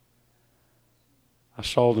 I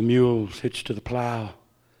saw the mules hitched to the plow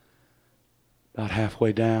about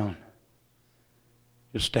halfway down,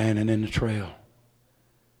 just standing in the trail.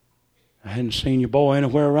 I hadn't seen your boy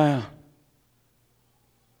anywhere around.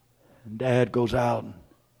 And Dad goes out and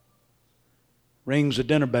rings the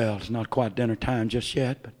dinner bell. It's not quite dinner time just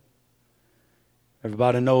yet, but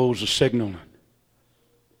everybody knows the signal.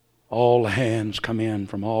 All the hands come in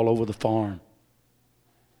from all over the farm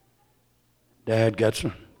Dad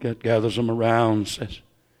gathers them around and says,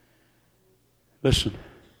 listen,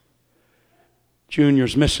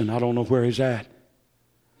 Junior's missing. I don't know where he's at.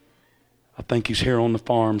 I think he's here on the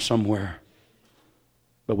farm somewhere.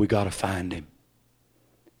 But we got to find him.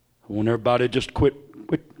 I want everybody to just quit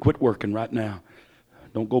working right now.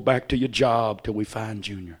 Don't go back to your job till we find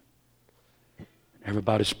Junior.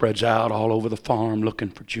 Everybody spreads out all over the farm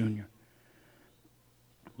looking for Junior.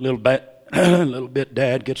 Little bit,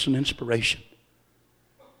 Dad gets an inspiration.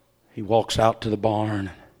 He walks out to the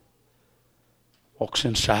barn, walks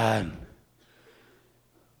inside,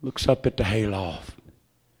 looks up at the hayloft,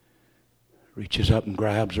 reaches up and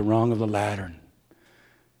grabs a rung of the ladder and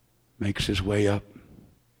makes his way up.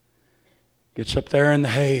 Gets up there in the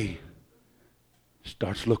hay,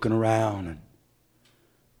 starts looking around, and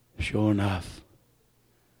sure enough,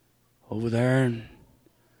 over there and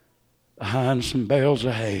behind some bales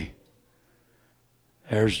of hay,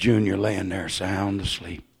 there's Junior laying there sound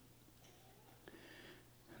asleep.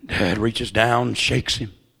 Dad reaches down and shakes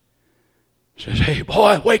him. Says, hey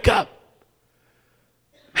boy, wake up.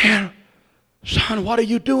 Man, son, what are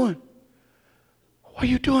you doing? What are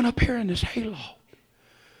you doing up here in this hayloft?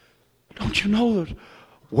 Don't you know there's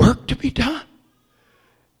work to be done?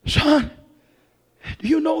 Son, do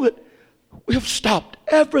you know that we've stopped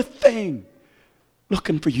everything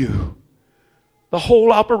looking for you? The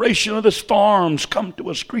whole operation of this farm's come to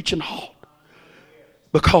a screeching halt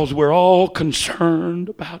because we're all concerned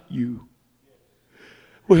about you.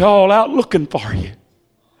 We're all out looking for you.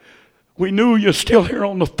 We knew you're still here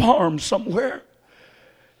on the farm somewhere.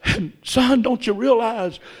 And son, don't you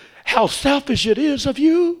realize how selfish it is of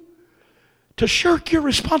you to shirk your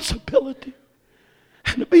responsibility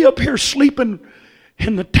and to be up here sleeping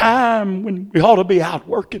in the time when we ought to be out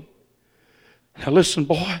working? Now listen,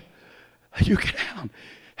 boy, you get out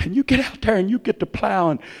and you get out there and you get to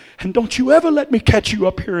plowing, and don't you ever let me catch you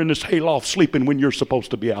up here in this hayloft sleeping when you're supposed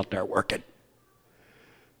to be out there working.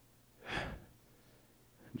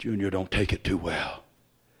 Junior don't take it too well,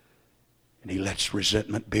 and he lets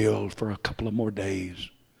resentment build for a couple of more days.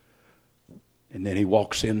 And then he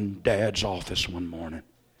walks in Dad's office one morning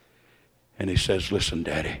and he says, listen,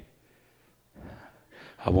 Daddy,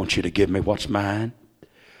 I want you to give me what's mine.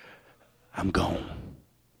 I'm gone.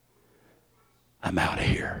 I'm out of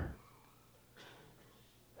here.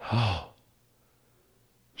 Oh,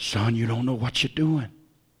 son, you don't know what you're doing.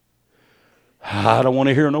 I don't want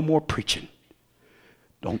to hear no more preaching.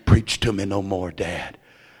 Don't preach to me no more, Dad.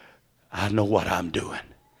 I know what I'm doing.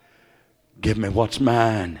 Give me what's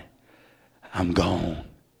mine. I'm gone.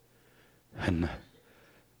 And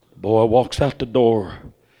the boy walks out the door.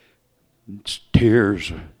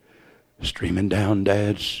 Tears are streaming down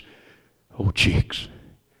Dad's old cheeks.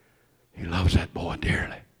 He loves that boy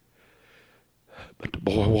dearly. But the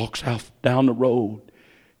boy walks out down the road.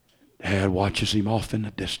 Dad watches him off in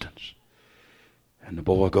the distance. And the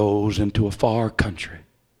boy goes into a far country.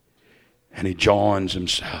 And he joins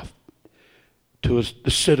himself to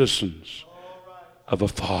the citizens of a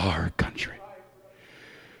far country.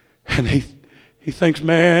 And he thinks,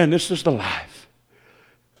 man, this is the life.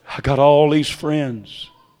 I got all these friends.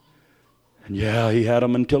 And yeah, he had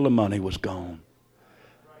them until the money was gone.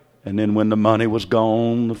 And then when the money was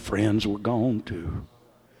gone, the friends were gone too.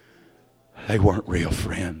 They weren't real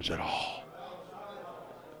friends at all.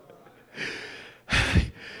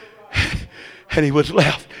 And he was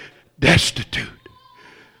left destitute,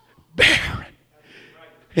 barren,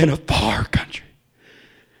 in a far country.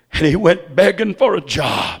 And he went begging for a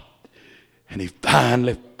job. And he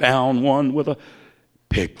finally found one with a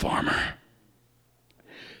pig farmer.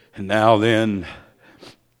 And now then,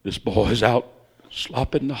 this boy's out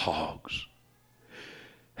slopping the hogs.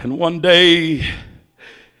 And one day,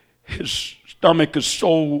 his stomach is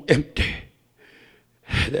so empty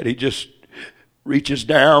that he just reaches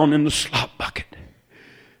down in the slop bucket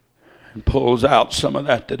and pulls out some of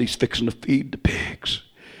that he's fixing to feed the pigs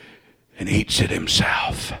and eats it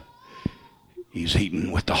himself. He's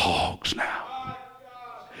eating with the hogs now.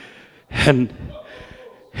 And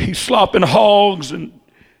he's slopping hogs, and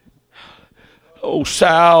old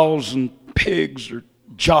sows and pigs are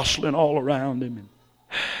jostling all around him. And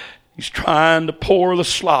he's trying to pour the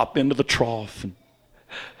slop into the trough, and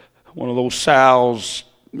one of those sows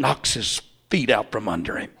knocks his feet out from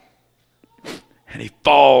under him. And he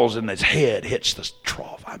falls and his head hits the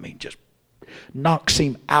trough. I mean, just knocks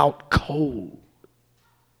him out cold.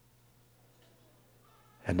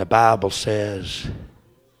 And the Bible says,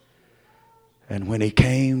 and when he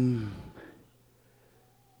came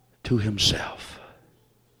to himself,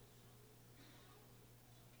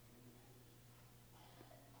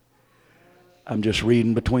 I'm just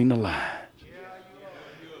reading between the lines.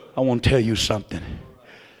 I want to tell you something.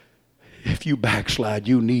 If you backslide,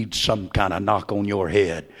 you need some kind of knock on your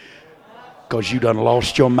head, because you done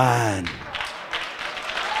lost your mind.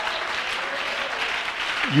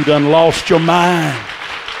 You done lost your mind.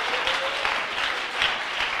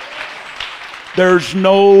 There's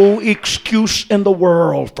no excuse in the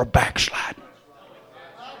world for backsliding.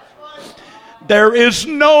 There is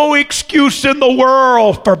no excuse in the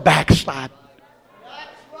world for backsliding.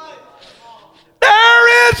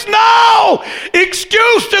 There is no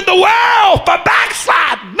excuse in the world for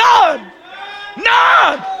backsliding. None.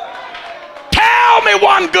 None. Tell me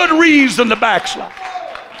one good reason to backslide.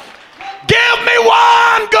 Give me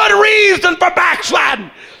one good reason for backsliding.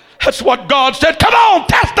 That's what God said. Come on,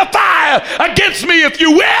 testify against me if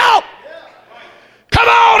you will. Come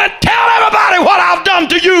on and tell everybody what I've done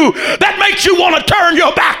to you that makes you want to turn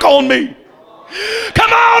your back on me.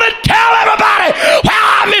 Come on and tell everybody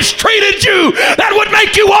how I mistreated you that would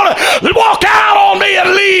make you want to walk out on me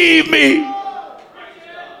and leave me.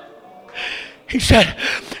 He said,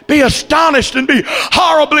 be astonished and be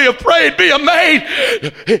horribly afraid, be amazed.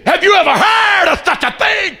 Have you ever heard of such a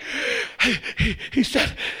thing? He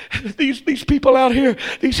said, these people out here,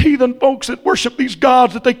 these heathen folks that worship these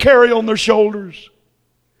gods that they carry on their shoulders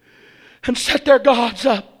and set their gods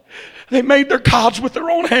up. They made their gods with their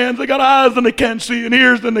own hands. They got eyes and they can't see, and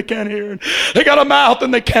ears and they can't hear. And they got a mouth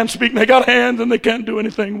and they can't speak, and they got hands and they can't do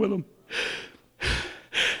anything with them.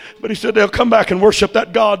 But he said they'll come back and worship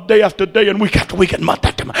that God day after day and week after week and month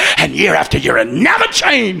after month and year after year and never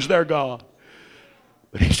change their God.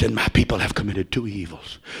 But he said, my people have committed two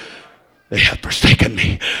evils. They have forsaken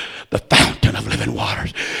me, the fountain of living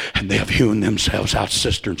waters, and they have hewn themselves out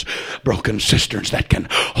cisterns, broken cisterns that can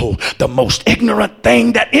hold. The most ignorant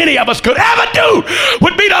thing that any of us could ever do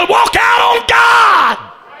would be to walk out on God.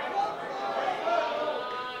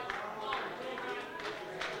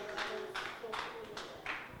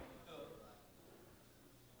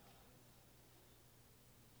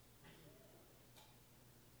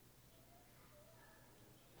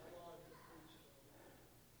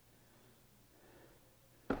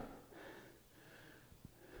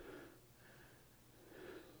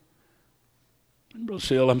 Brother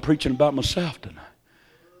Seal, I'm preaching about myself tonight.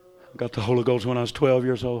 I got the Holy Ghost when I was 12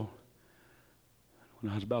 years old.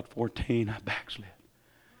 When I was about 14, I backslid.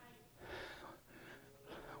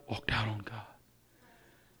 Walked out on God.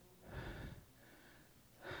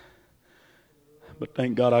 But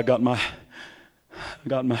thank God I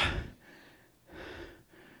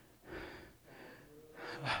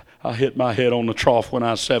hit my head on the trough when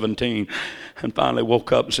I was 17 and finally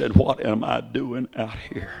woke up and said, what am I doing out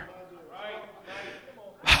here?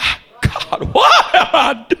 God, what am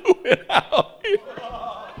I doing out here?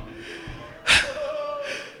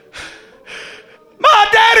 My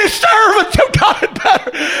daddy's servants have got it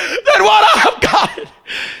better than what I've got it.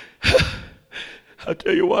 I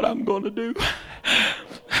tell you what I'm going to do.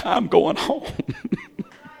 I'm going home.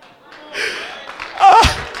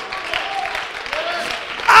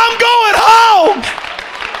 I'm going home.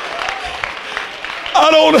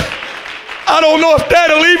 I don't know if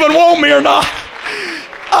Daddy will even want me or not.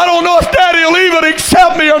 I don't know if Daddy will even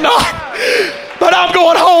accept me or not. But I'm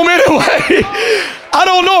going home anyway. I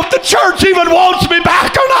don't know if the church even wants me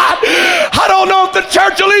back or not. I don't know if the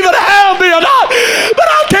church will even have me or not. But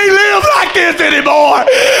I can't live like this anymore.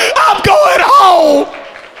 I'm going home.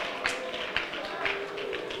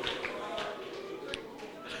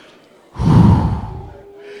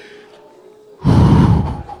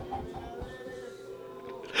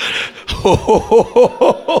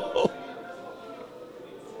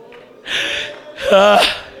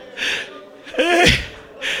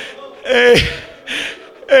 Hey,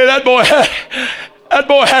 that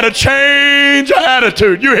boy had a change of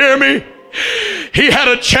attitude. You hear me? He had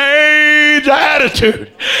a change of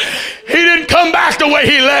attitude. He didn't come back the way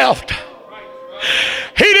he left.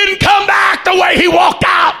 He didn't come back the way he walked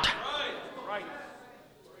out.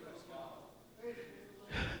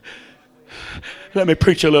 Let me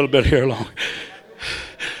preach a little bit here long.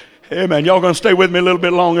 Amen. Y'all going to stay with me a little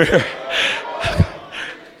bit longer here?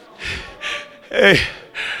 Hey,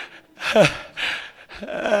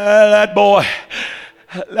 that boy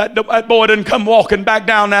didn't come walking back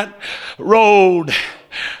down that road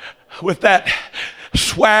with that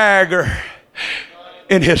swagger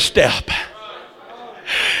in his step.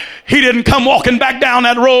 He didn't come walking back down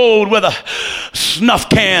that road with a snuff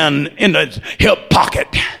can in his hip pocket.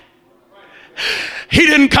 He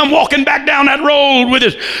didn't come walking back down that road with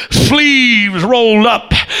his sleeves rolled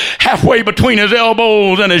up halfway between his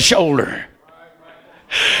elbows and his shoulder.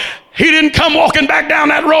 He didn't come walking back down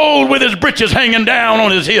that road with his britches hanging down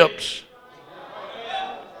on his hips.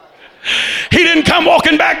 He didn't come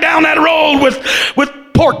walking back down that road with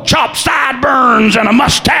pork chop sideburns and a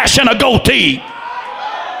mustache and a goatee.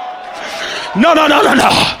 No.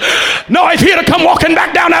 No, if he'd have come walking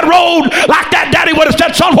back down that road like that, Daddy would have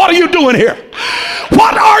said, son, what are you doing here?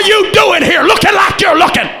 What are you doing here? Looking like you're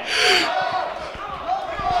looking.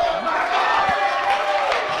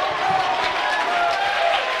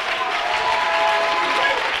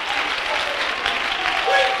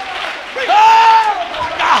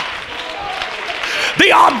 The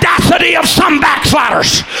audacity of some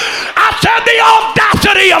backsliders. I said the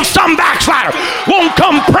audacity of some backsliders won't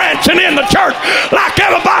come prancing in the church like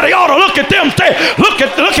everybody ought to look at them and say, look at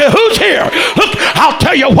who's here. Look, I'll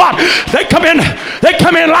tell you what, they come in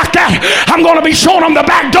like that. I'm going to be showing them the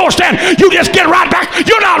back door stand. You just get right back.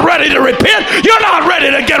 You're not ready to repent. You're not ready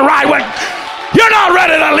to get right with. You're not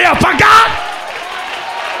ready to live for God.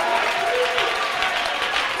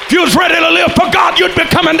 If you was ready to live for God, you'd be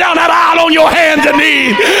coming down that aisle on your hands and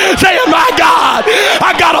knees saying, my God,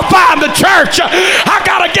 I got to find the church. I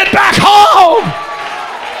got to get back home.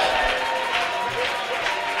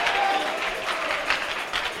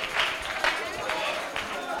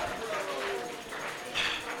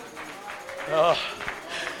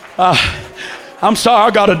 I'm sorry,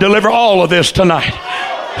 I got to deliver all of this tonight.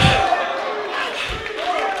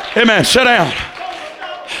 Amen. Sit down.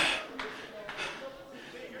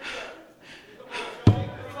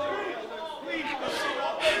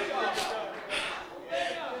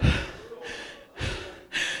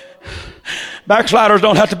 Backsliders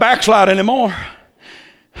don't have to backslide anymore.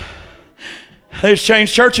 They just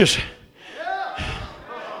change churches.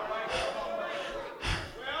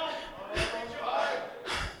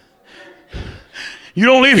 You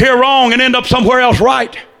don't leave here wrong and end up somewhere else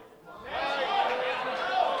right.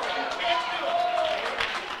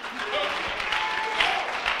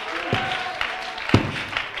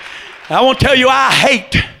 I want to tell you, I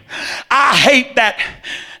hate that.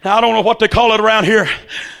 Now, I don't know what they call it around here.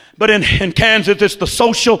 But in Kansas, it's the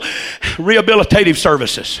Social Rehabilitative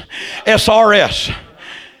Services, SRS.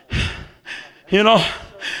 You know,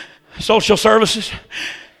 social services.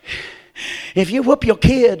 If you whoop your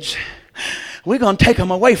kids, we're going to take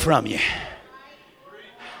them away from you.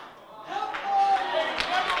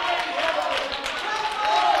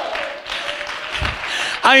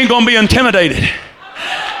 I ain't going to be intimidated.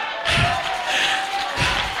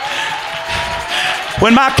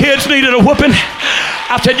 When my kids needed a whooping,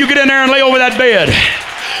 I said, you get in there and lay over that bed.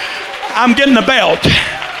 I'm getting the belt.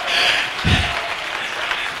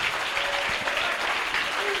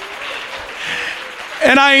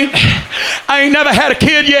 And I ain't never had a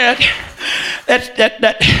kid yet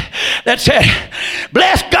that said,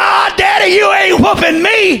 bless God, Daddy, you ain't whooping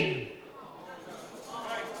me.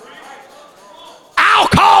 I'll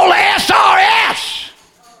call the SRS.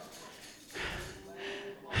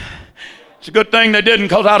 It's a good thing they didn't,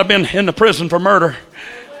 because I'd have been in the prison for murder.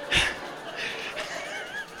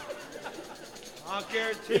 I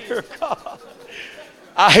guarantee you. God.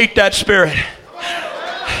 I hate that spirit.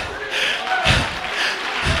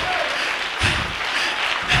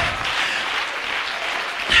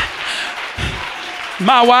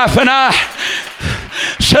 My wife and I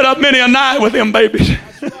set up many a night with them babies.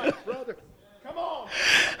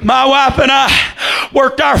 My wife and I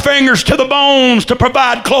worked our fingers to the bones to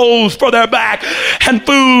provide clothes for their back and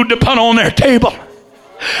food to put on their table.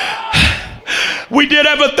 We did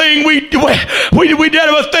everything we did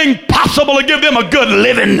everything possible to give them a good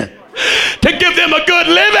living. To give them a good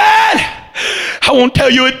living. I won't tell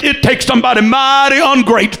you, it takes somebody mighty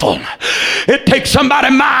ungrateful. It takes somebody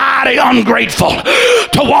mighty ungrateful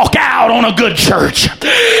to walk out on a good church.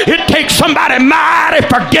 It takes somebody mighty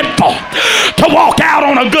forgetful to walk out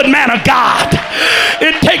on a good man of God.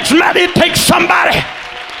 It takes somebody.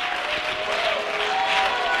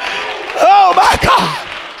 Oh my God.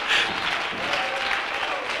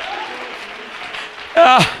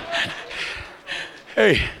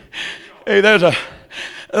 Hey, there's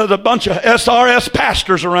a bunch of SRS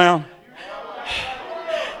pastors around.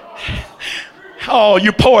 Oh,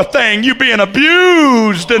 you poor thing. You being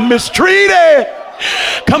abused and mistreated.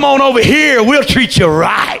 Come on over here. We'll treat you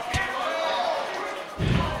right.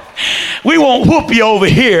 We won't whoop you over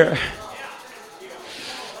here.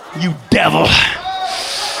 You devil.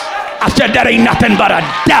 I said that ain't nothing but a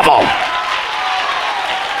devil.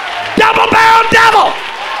 Double-barreled devil.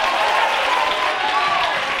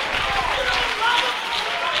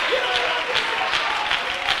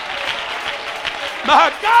 My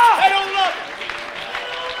God. They don't love you.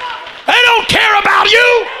 They don't care about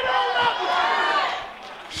you.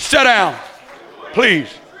 Sit down, please.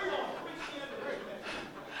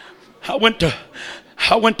 I went to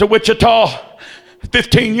I went to Wichita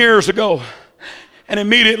 15 years ago, and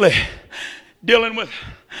immediately dealing with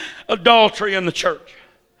adultery in the church.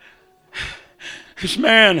 This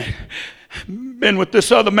man had been with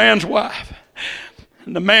this other man's wife.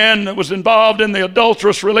 And the man that was involved in the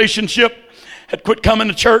adulterous relationship had quit coming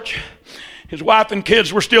to church. His wife and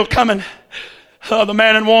kids were still coming. The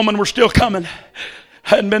man and woman were still coming.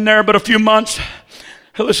 Hadn't been there but a few months.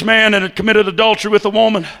 This man had committed adultery with a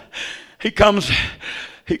woman. He comes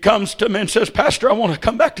to me and says, "Pastor, I want to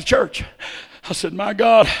come back to church." I said, "My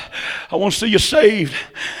God, I want to see you saved,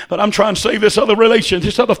 but I'm trying to save this other relation,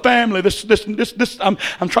 this other family, I'm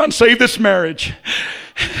trying to save this marriage."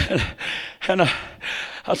 And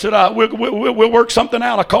I said, we'll work something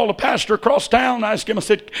out. I called a pastor across town. I asked him, I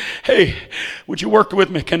said, "Hey, would you work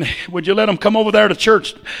with me? Would you let him come over there to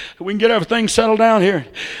church? We can get everything settled down here."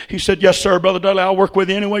 He said, "Yes, sir, Brother Dudley, I'll work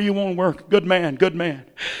with you any way you want to work." Good man, good man.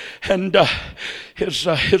 And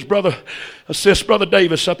his brother assists Brother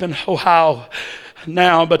Davis up in Ohio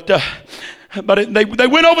now. But they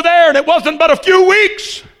went over there, and it wasn't but a few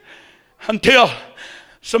weeks until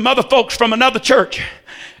some other folks from another church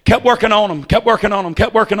kept working on them,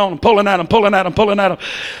 pulling at them,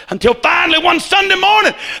 until finally one Sunday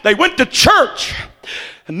morning they went to church,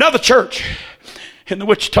 another church in the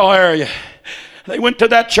Wichita area. They went to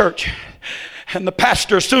that church, and the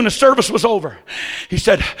pastor, as soon as service was over, he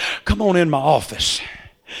said, "Come on in my office."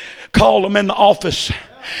 Called them in the office,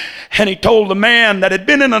 and he told the man that had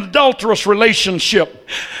been in an adulterous relationship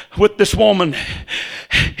with this woman,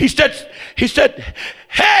 he said,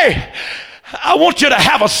 "Hey, I want you to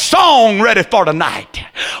have a song ready for tonight.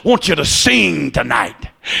 I want you to sing tonight."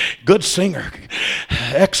 Good singer,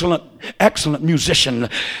 excellent musician.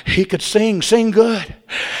 He could sing good.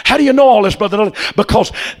 How do you know all this, Brother?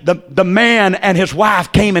 Because the man and his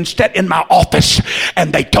wife came and sat in my office,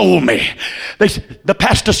 and they told me. The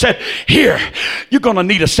pastor said, "Here, you're going to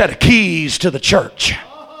need a set of keys to the church."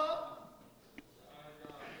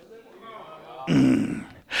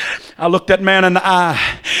 I looked that man in the eye,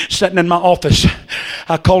 sitting in my office.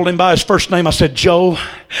 I called him by his first name. I said, "Joe,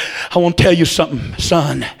 I want to tell you something,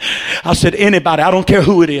 son." I said, "Anybody, I don't care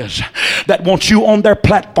who it is, that wants you on their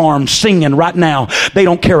platform singing right now, they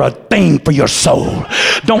don't care a thing for your soul.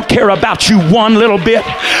 Don't care about you one little bit."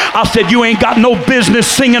 I said, "You ain't got no business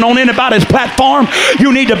singing on anybody's platform.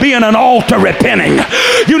 You need to be in an altar repenting.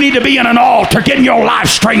 You need to be in an altar getting your life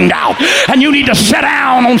straightened out. And you need to sit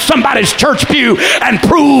down on somebody's church pew and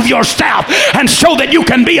prove yourself and show that you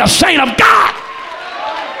can be a saint of God."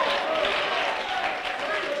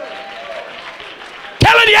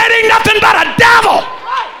 Telling you it ain't nothing but a devil.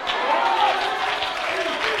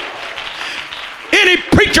 Any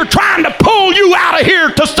preacher trying to pull you out of here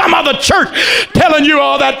to some other church, telling you,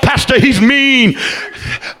 "Oh, that pastor, he's mean."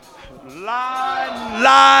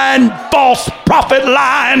 Lying, false prophet,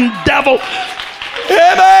 lying devil.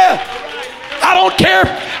 Amen. I don't care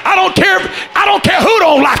who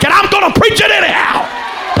don't like it. I'm going to preach it anyhow.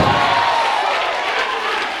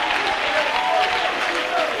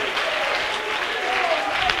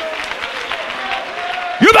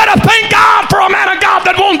 You better thank God for a man of God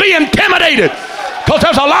that won't be intimidated. Because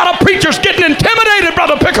there's a lot of preachers getting intimidated,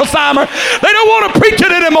 Brother Picklesheimer. They don't want to preach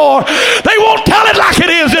it anymore. They won't tell it like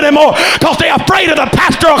it is anymore because they're afraid of the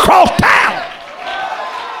pastor across town.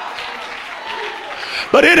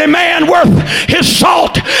 But any man worth his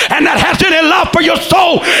salt and that has any love for your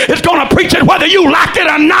soul is going to preach it whether you like it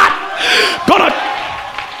or not. Gonna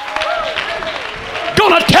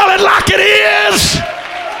tell it like it is.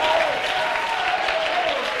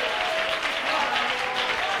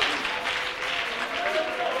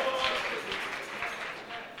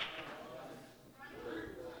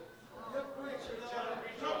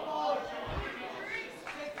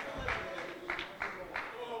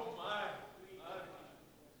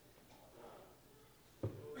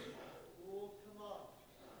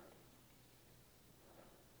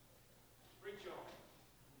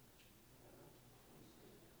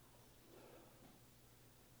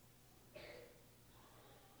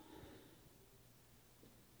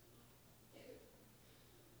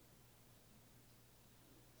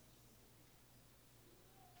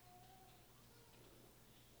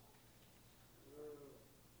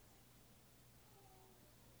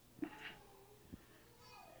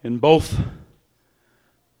 In both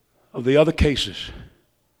of the other cases,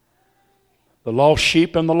 the lost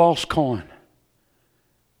sheep and the lost coin,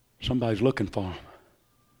 somebody's looking for them.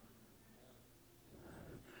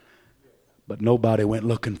 But nobody went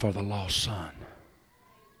looking for the lost son.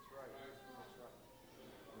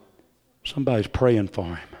 Somebody's praying for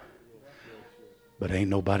him, but ain't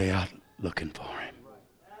nobody out looking for him.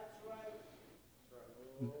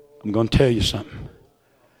 I'm going to tell you something.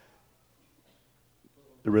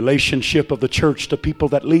 The relationship of the church to people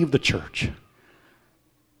that leave the church,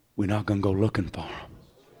 we're not going to go looking for them.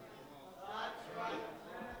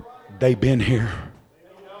 They've been here.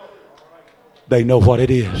 They know what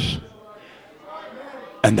it is.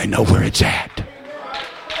 And they know where it's at.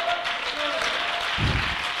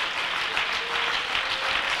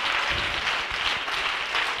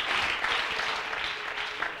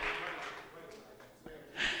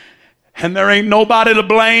 And there ain't nobody to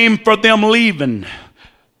blame for them leaving.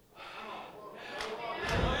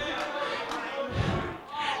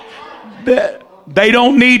 They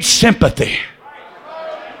don't need sympathy.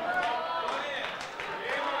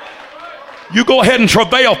 You go ahead and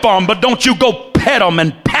travail for them, but don't you go pet them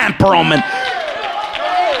and pamper them and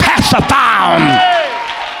pacify them.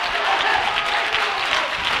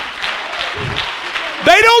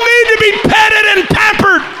 They don't need to be petted and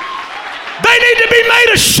pampered. They need to be made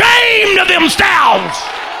ashamed of themselves.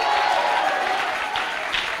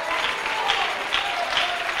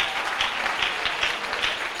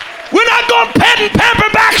 We're not going to pet and pamper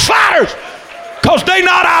backsliders because they're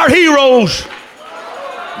not our heroes.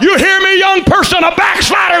 You hear me, young person? A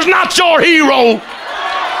backslider is not your hero.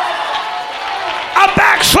 A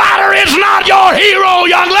backslider is not your hero,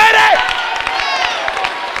 young lady.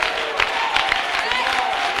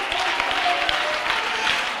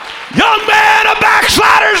 Young man, a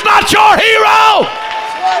backslider is not your hero.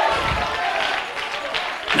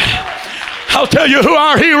 I'll tell you who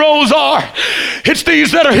our heroes are. It's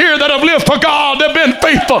these that are here that have lived for God. They've been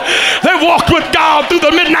faithful. They've walked with God through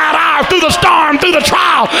the midnight hour, through the storm, through the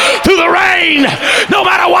trial, through the rain. No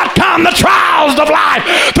matter what come the trials of life.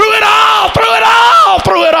 Through it all, through it all,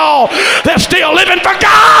 through it all. They're still living for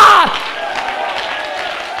God.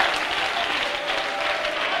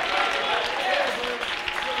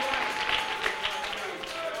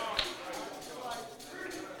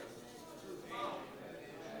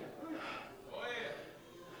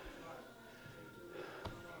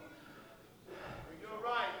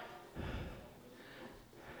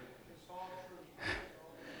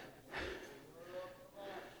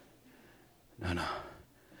 No.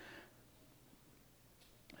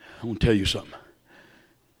 I want to tell you something.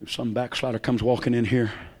 If some backslider comes walking in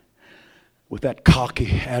here with that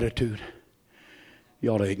cocky attitude, you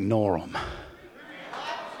ought to ignore them.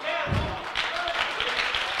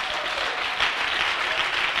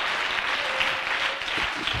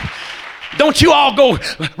 Don't you all go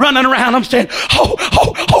running around them saying, oh,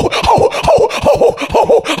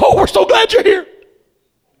 we're so glad you're here.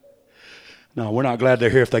 No, we're not glad they're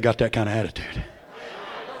here if they got that kind of attitude.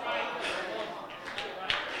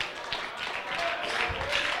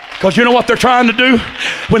 Because you know what they're trying to do?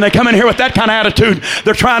 When they come in here with that kind of attitude,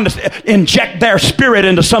 they're trying to inject their spirit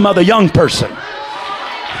into some other young person.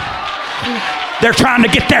 They're trying to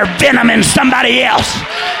get their venom in somebody else.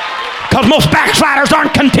 Because most backsliders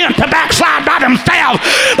aren't content to backslide by themselves.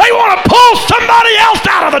 They want to pull somebody else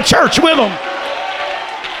out of the church with them.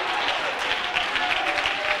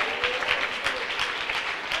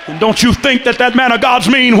 And don't you think that man of God's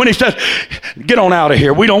mean when he says, get on out of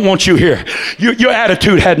here. We don't want you here. Your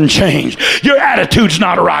attitude hadn't changed. Your attitude's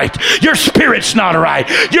not right. Your spirit's not right.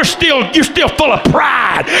 You're still full of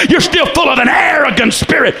pride. You're still full of an arrogant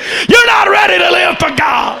spirit. You're not ready to live for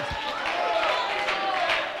God.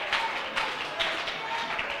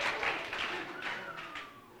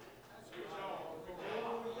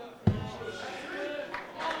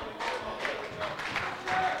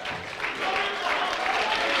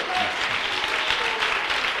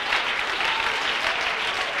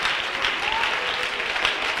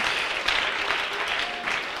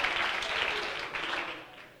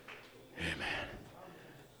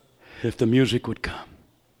 If the music would come.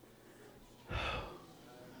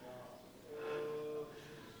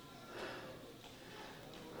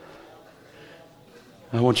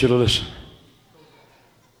 I want you to listen.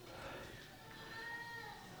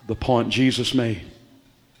 The point Jesus made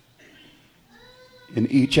in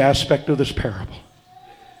each aspect of this parable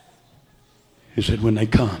is that when they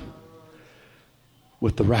come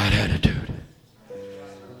with the right attitude,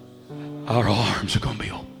 our arms are going to be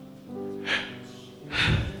open.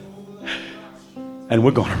 And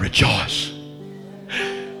we're going to rejoice.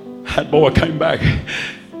 That boy came back.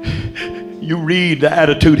 You read the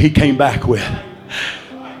attitude he came back with.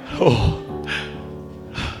 Oh,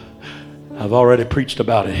 I've already preached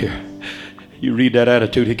about it here. You read that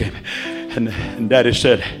attitude he came. And Daddy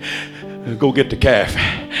said, go get the calf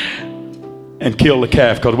and kill the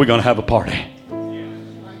calf because we're going to have a party.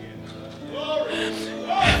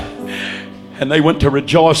 And they went to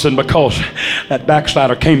rejoicing because that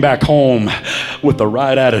backslider came back home with the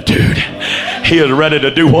right attitude. He is ready to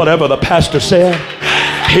do whatever the pastor said.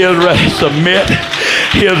 He is ready to submit.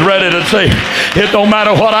 He is ready to say, it don't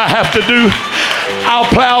matter what I have to do. I'll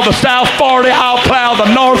plow the south 40. I'll plow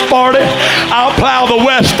the north 40. I'll plow the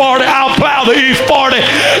west 40. I'll plow the east 40.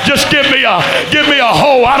 Just give me a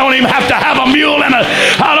hoe. I don't even have to have a mule and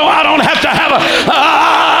I don't have to have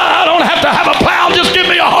a plow. Just give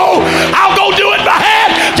me a hoe. I'll go do it by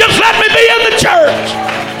hand. Just let me be in the church.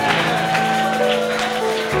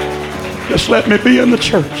 Just let me be in the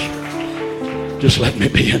church. Just let me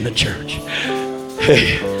be in the church.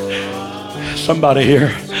 Hey, somebody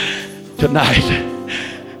here tonight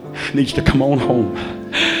needs to come on home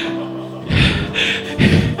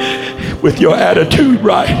with your attitude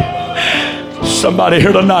right. Somebody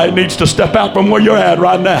here tonight needs to step out from where you're at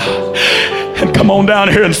right now and come on down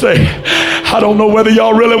here and say, I don't know whether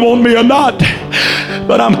y'all really want me or not,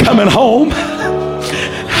 but I'm coming home.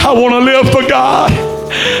 I want to live for God.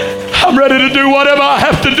 I'm ready to do whatever I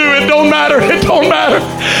have to do. It don't matter. It don't matter.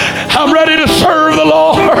 I'm ready to serve the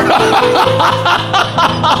Lord.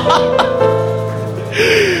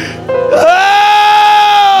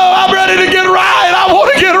 Oh, I'm ready to get right. I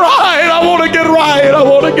want to get right. I want to get right. I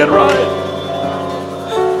want to get right.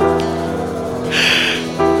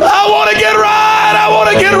 I want to get right. I want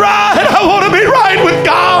to get right. I want to be right with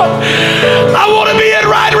God. I want to be in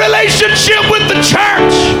right relationship with the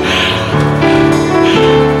church.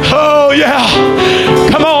 Oh, yeah.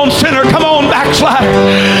 Come on, sinner. Come on, backslider.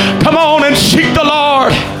 Come on and seek the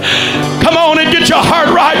Lord. Come on and get your heart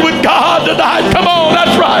right with God tonight. Come on,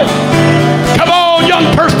 that's right. Come on,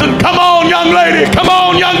 young person. Come on, young lady. Come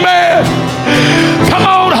on, young man. Come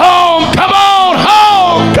on home. Come on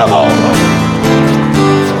home. Come on home.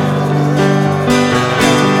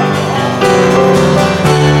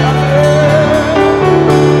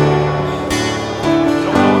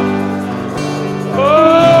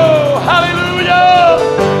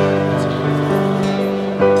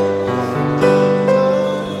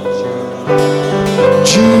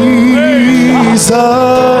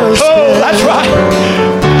 Oh, that's right.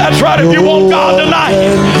 That's right. If you want God tonight,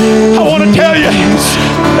 I want to tell you,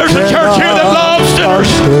 there's a church here that loves sinners.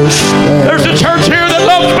 There's a church here that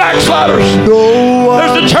loves backsliders.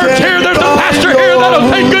 There's a church here, there's a pastor here that'll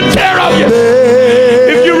take